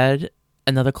to add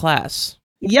another class.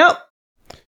 Yep.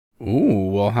 Ooh,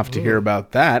 we'll have to hear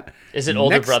about that. Is it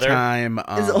older next brother? Time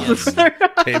Is it on older brother?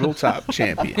 Tabletop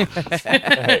Champion.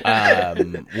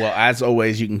 Well, as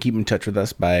always, you can keep in touch with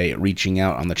us by reaching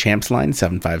out on the Champs line,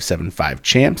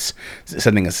 7575-CHAMPS,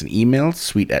 sending us an email,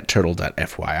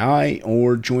 sweet@turtle.fyi,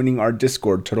 or joining our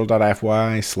Discord,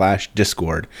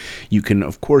 turtle.fyi/Discord. You can,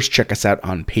 of course, check us out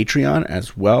on Patreon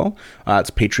as well.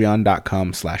 It's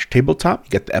patreon.com/tabletop. You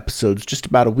get the episodes just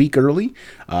about a week early.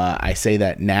 I say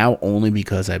that now only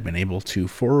because I've been able to,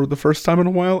 for the first time in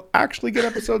a while, actually get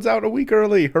episodes out a week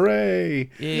early. Hooray!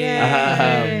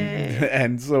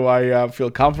 And so I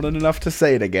feel confident enough to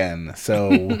say it again.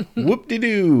 So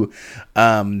whoop-de-doo.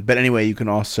 But anyway, you can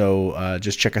also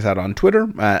just check us out on Twitter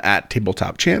at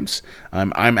Tabletop Champs.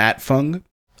 I'm at Fung.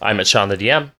 I'm at Sean the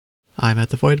DM. I'm at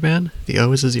the Void Man. The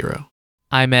O is a 0.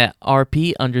 I'm at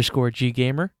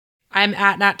RP_GGamer. I'm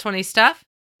at Nat20Stuff.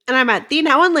 And I'm at the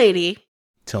Now and Lady.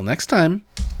 Till next time,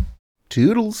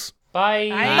 toodles. Bye.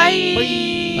 Bye.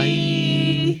 Bye.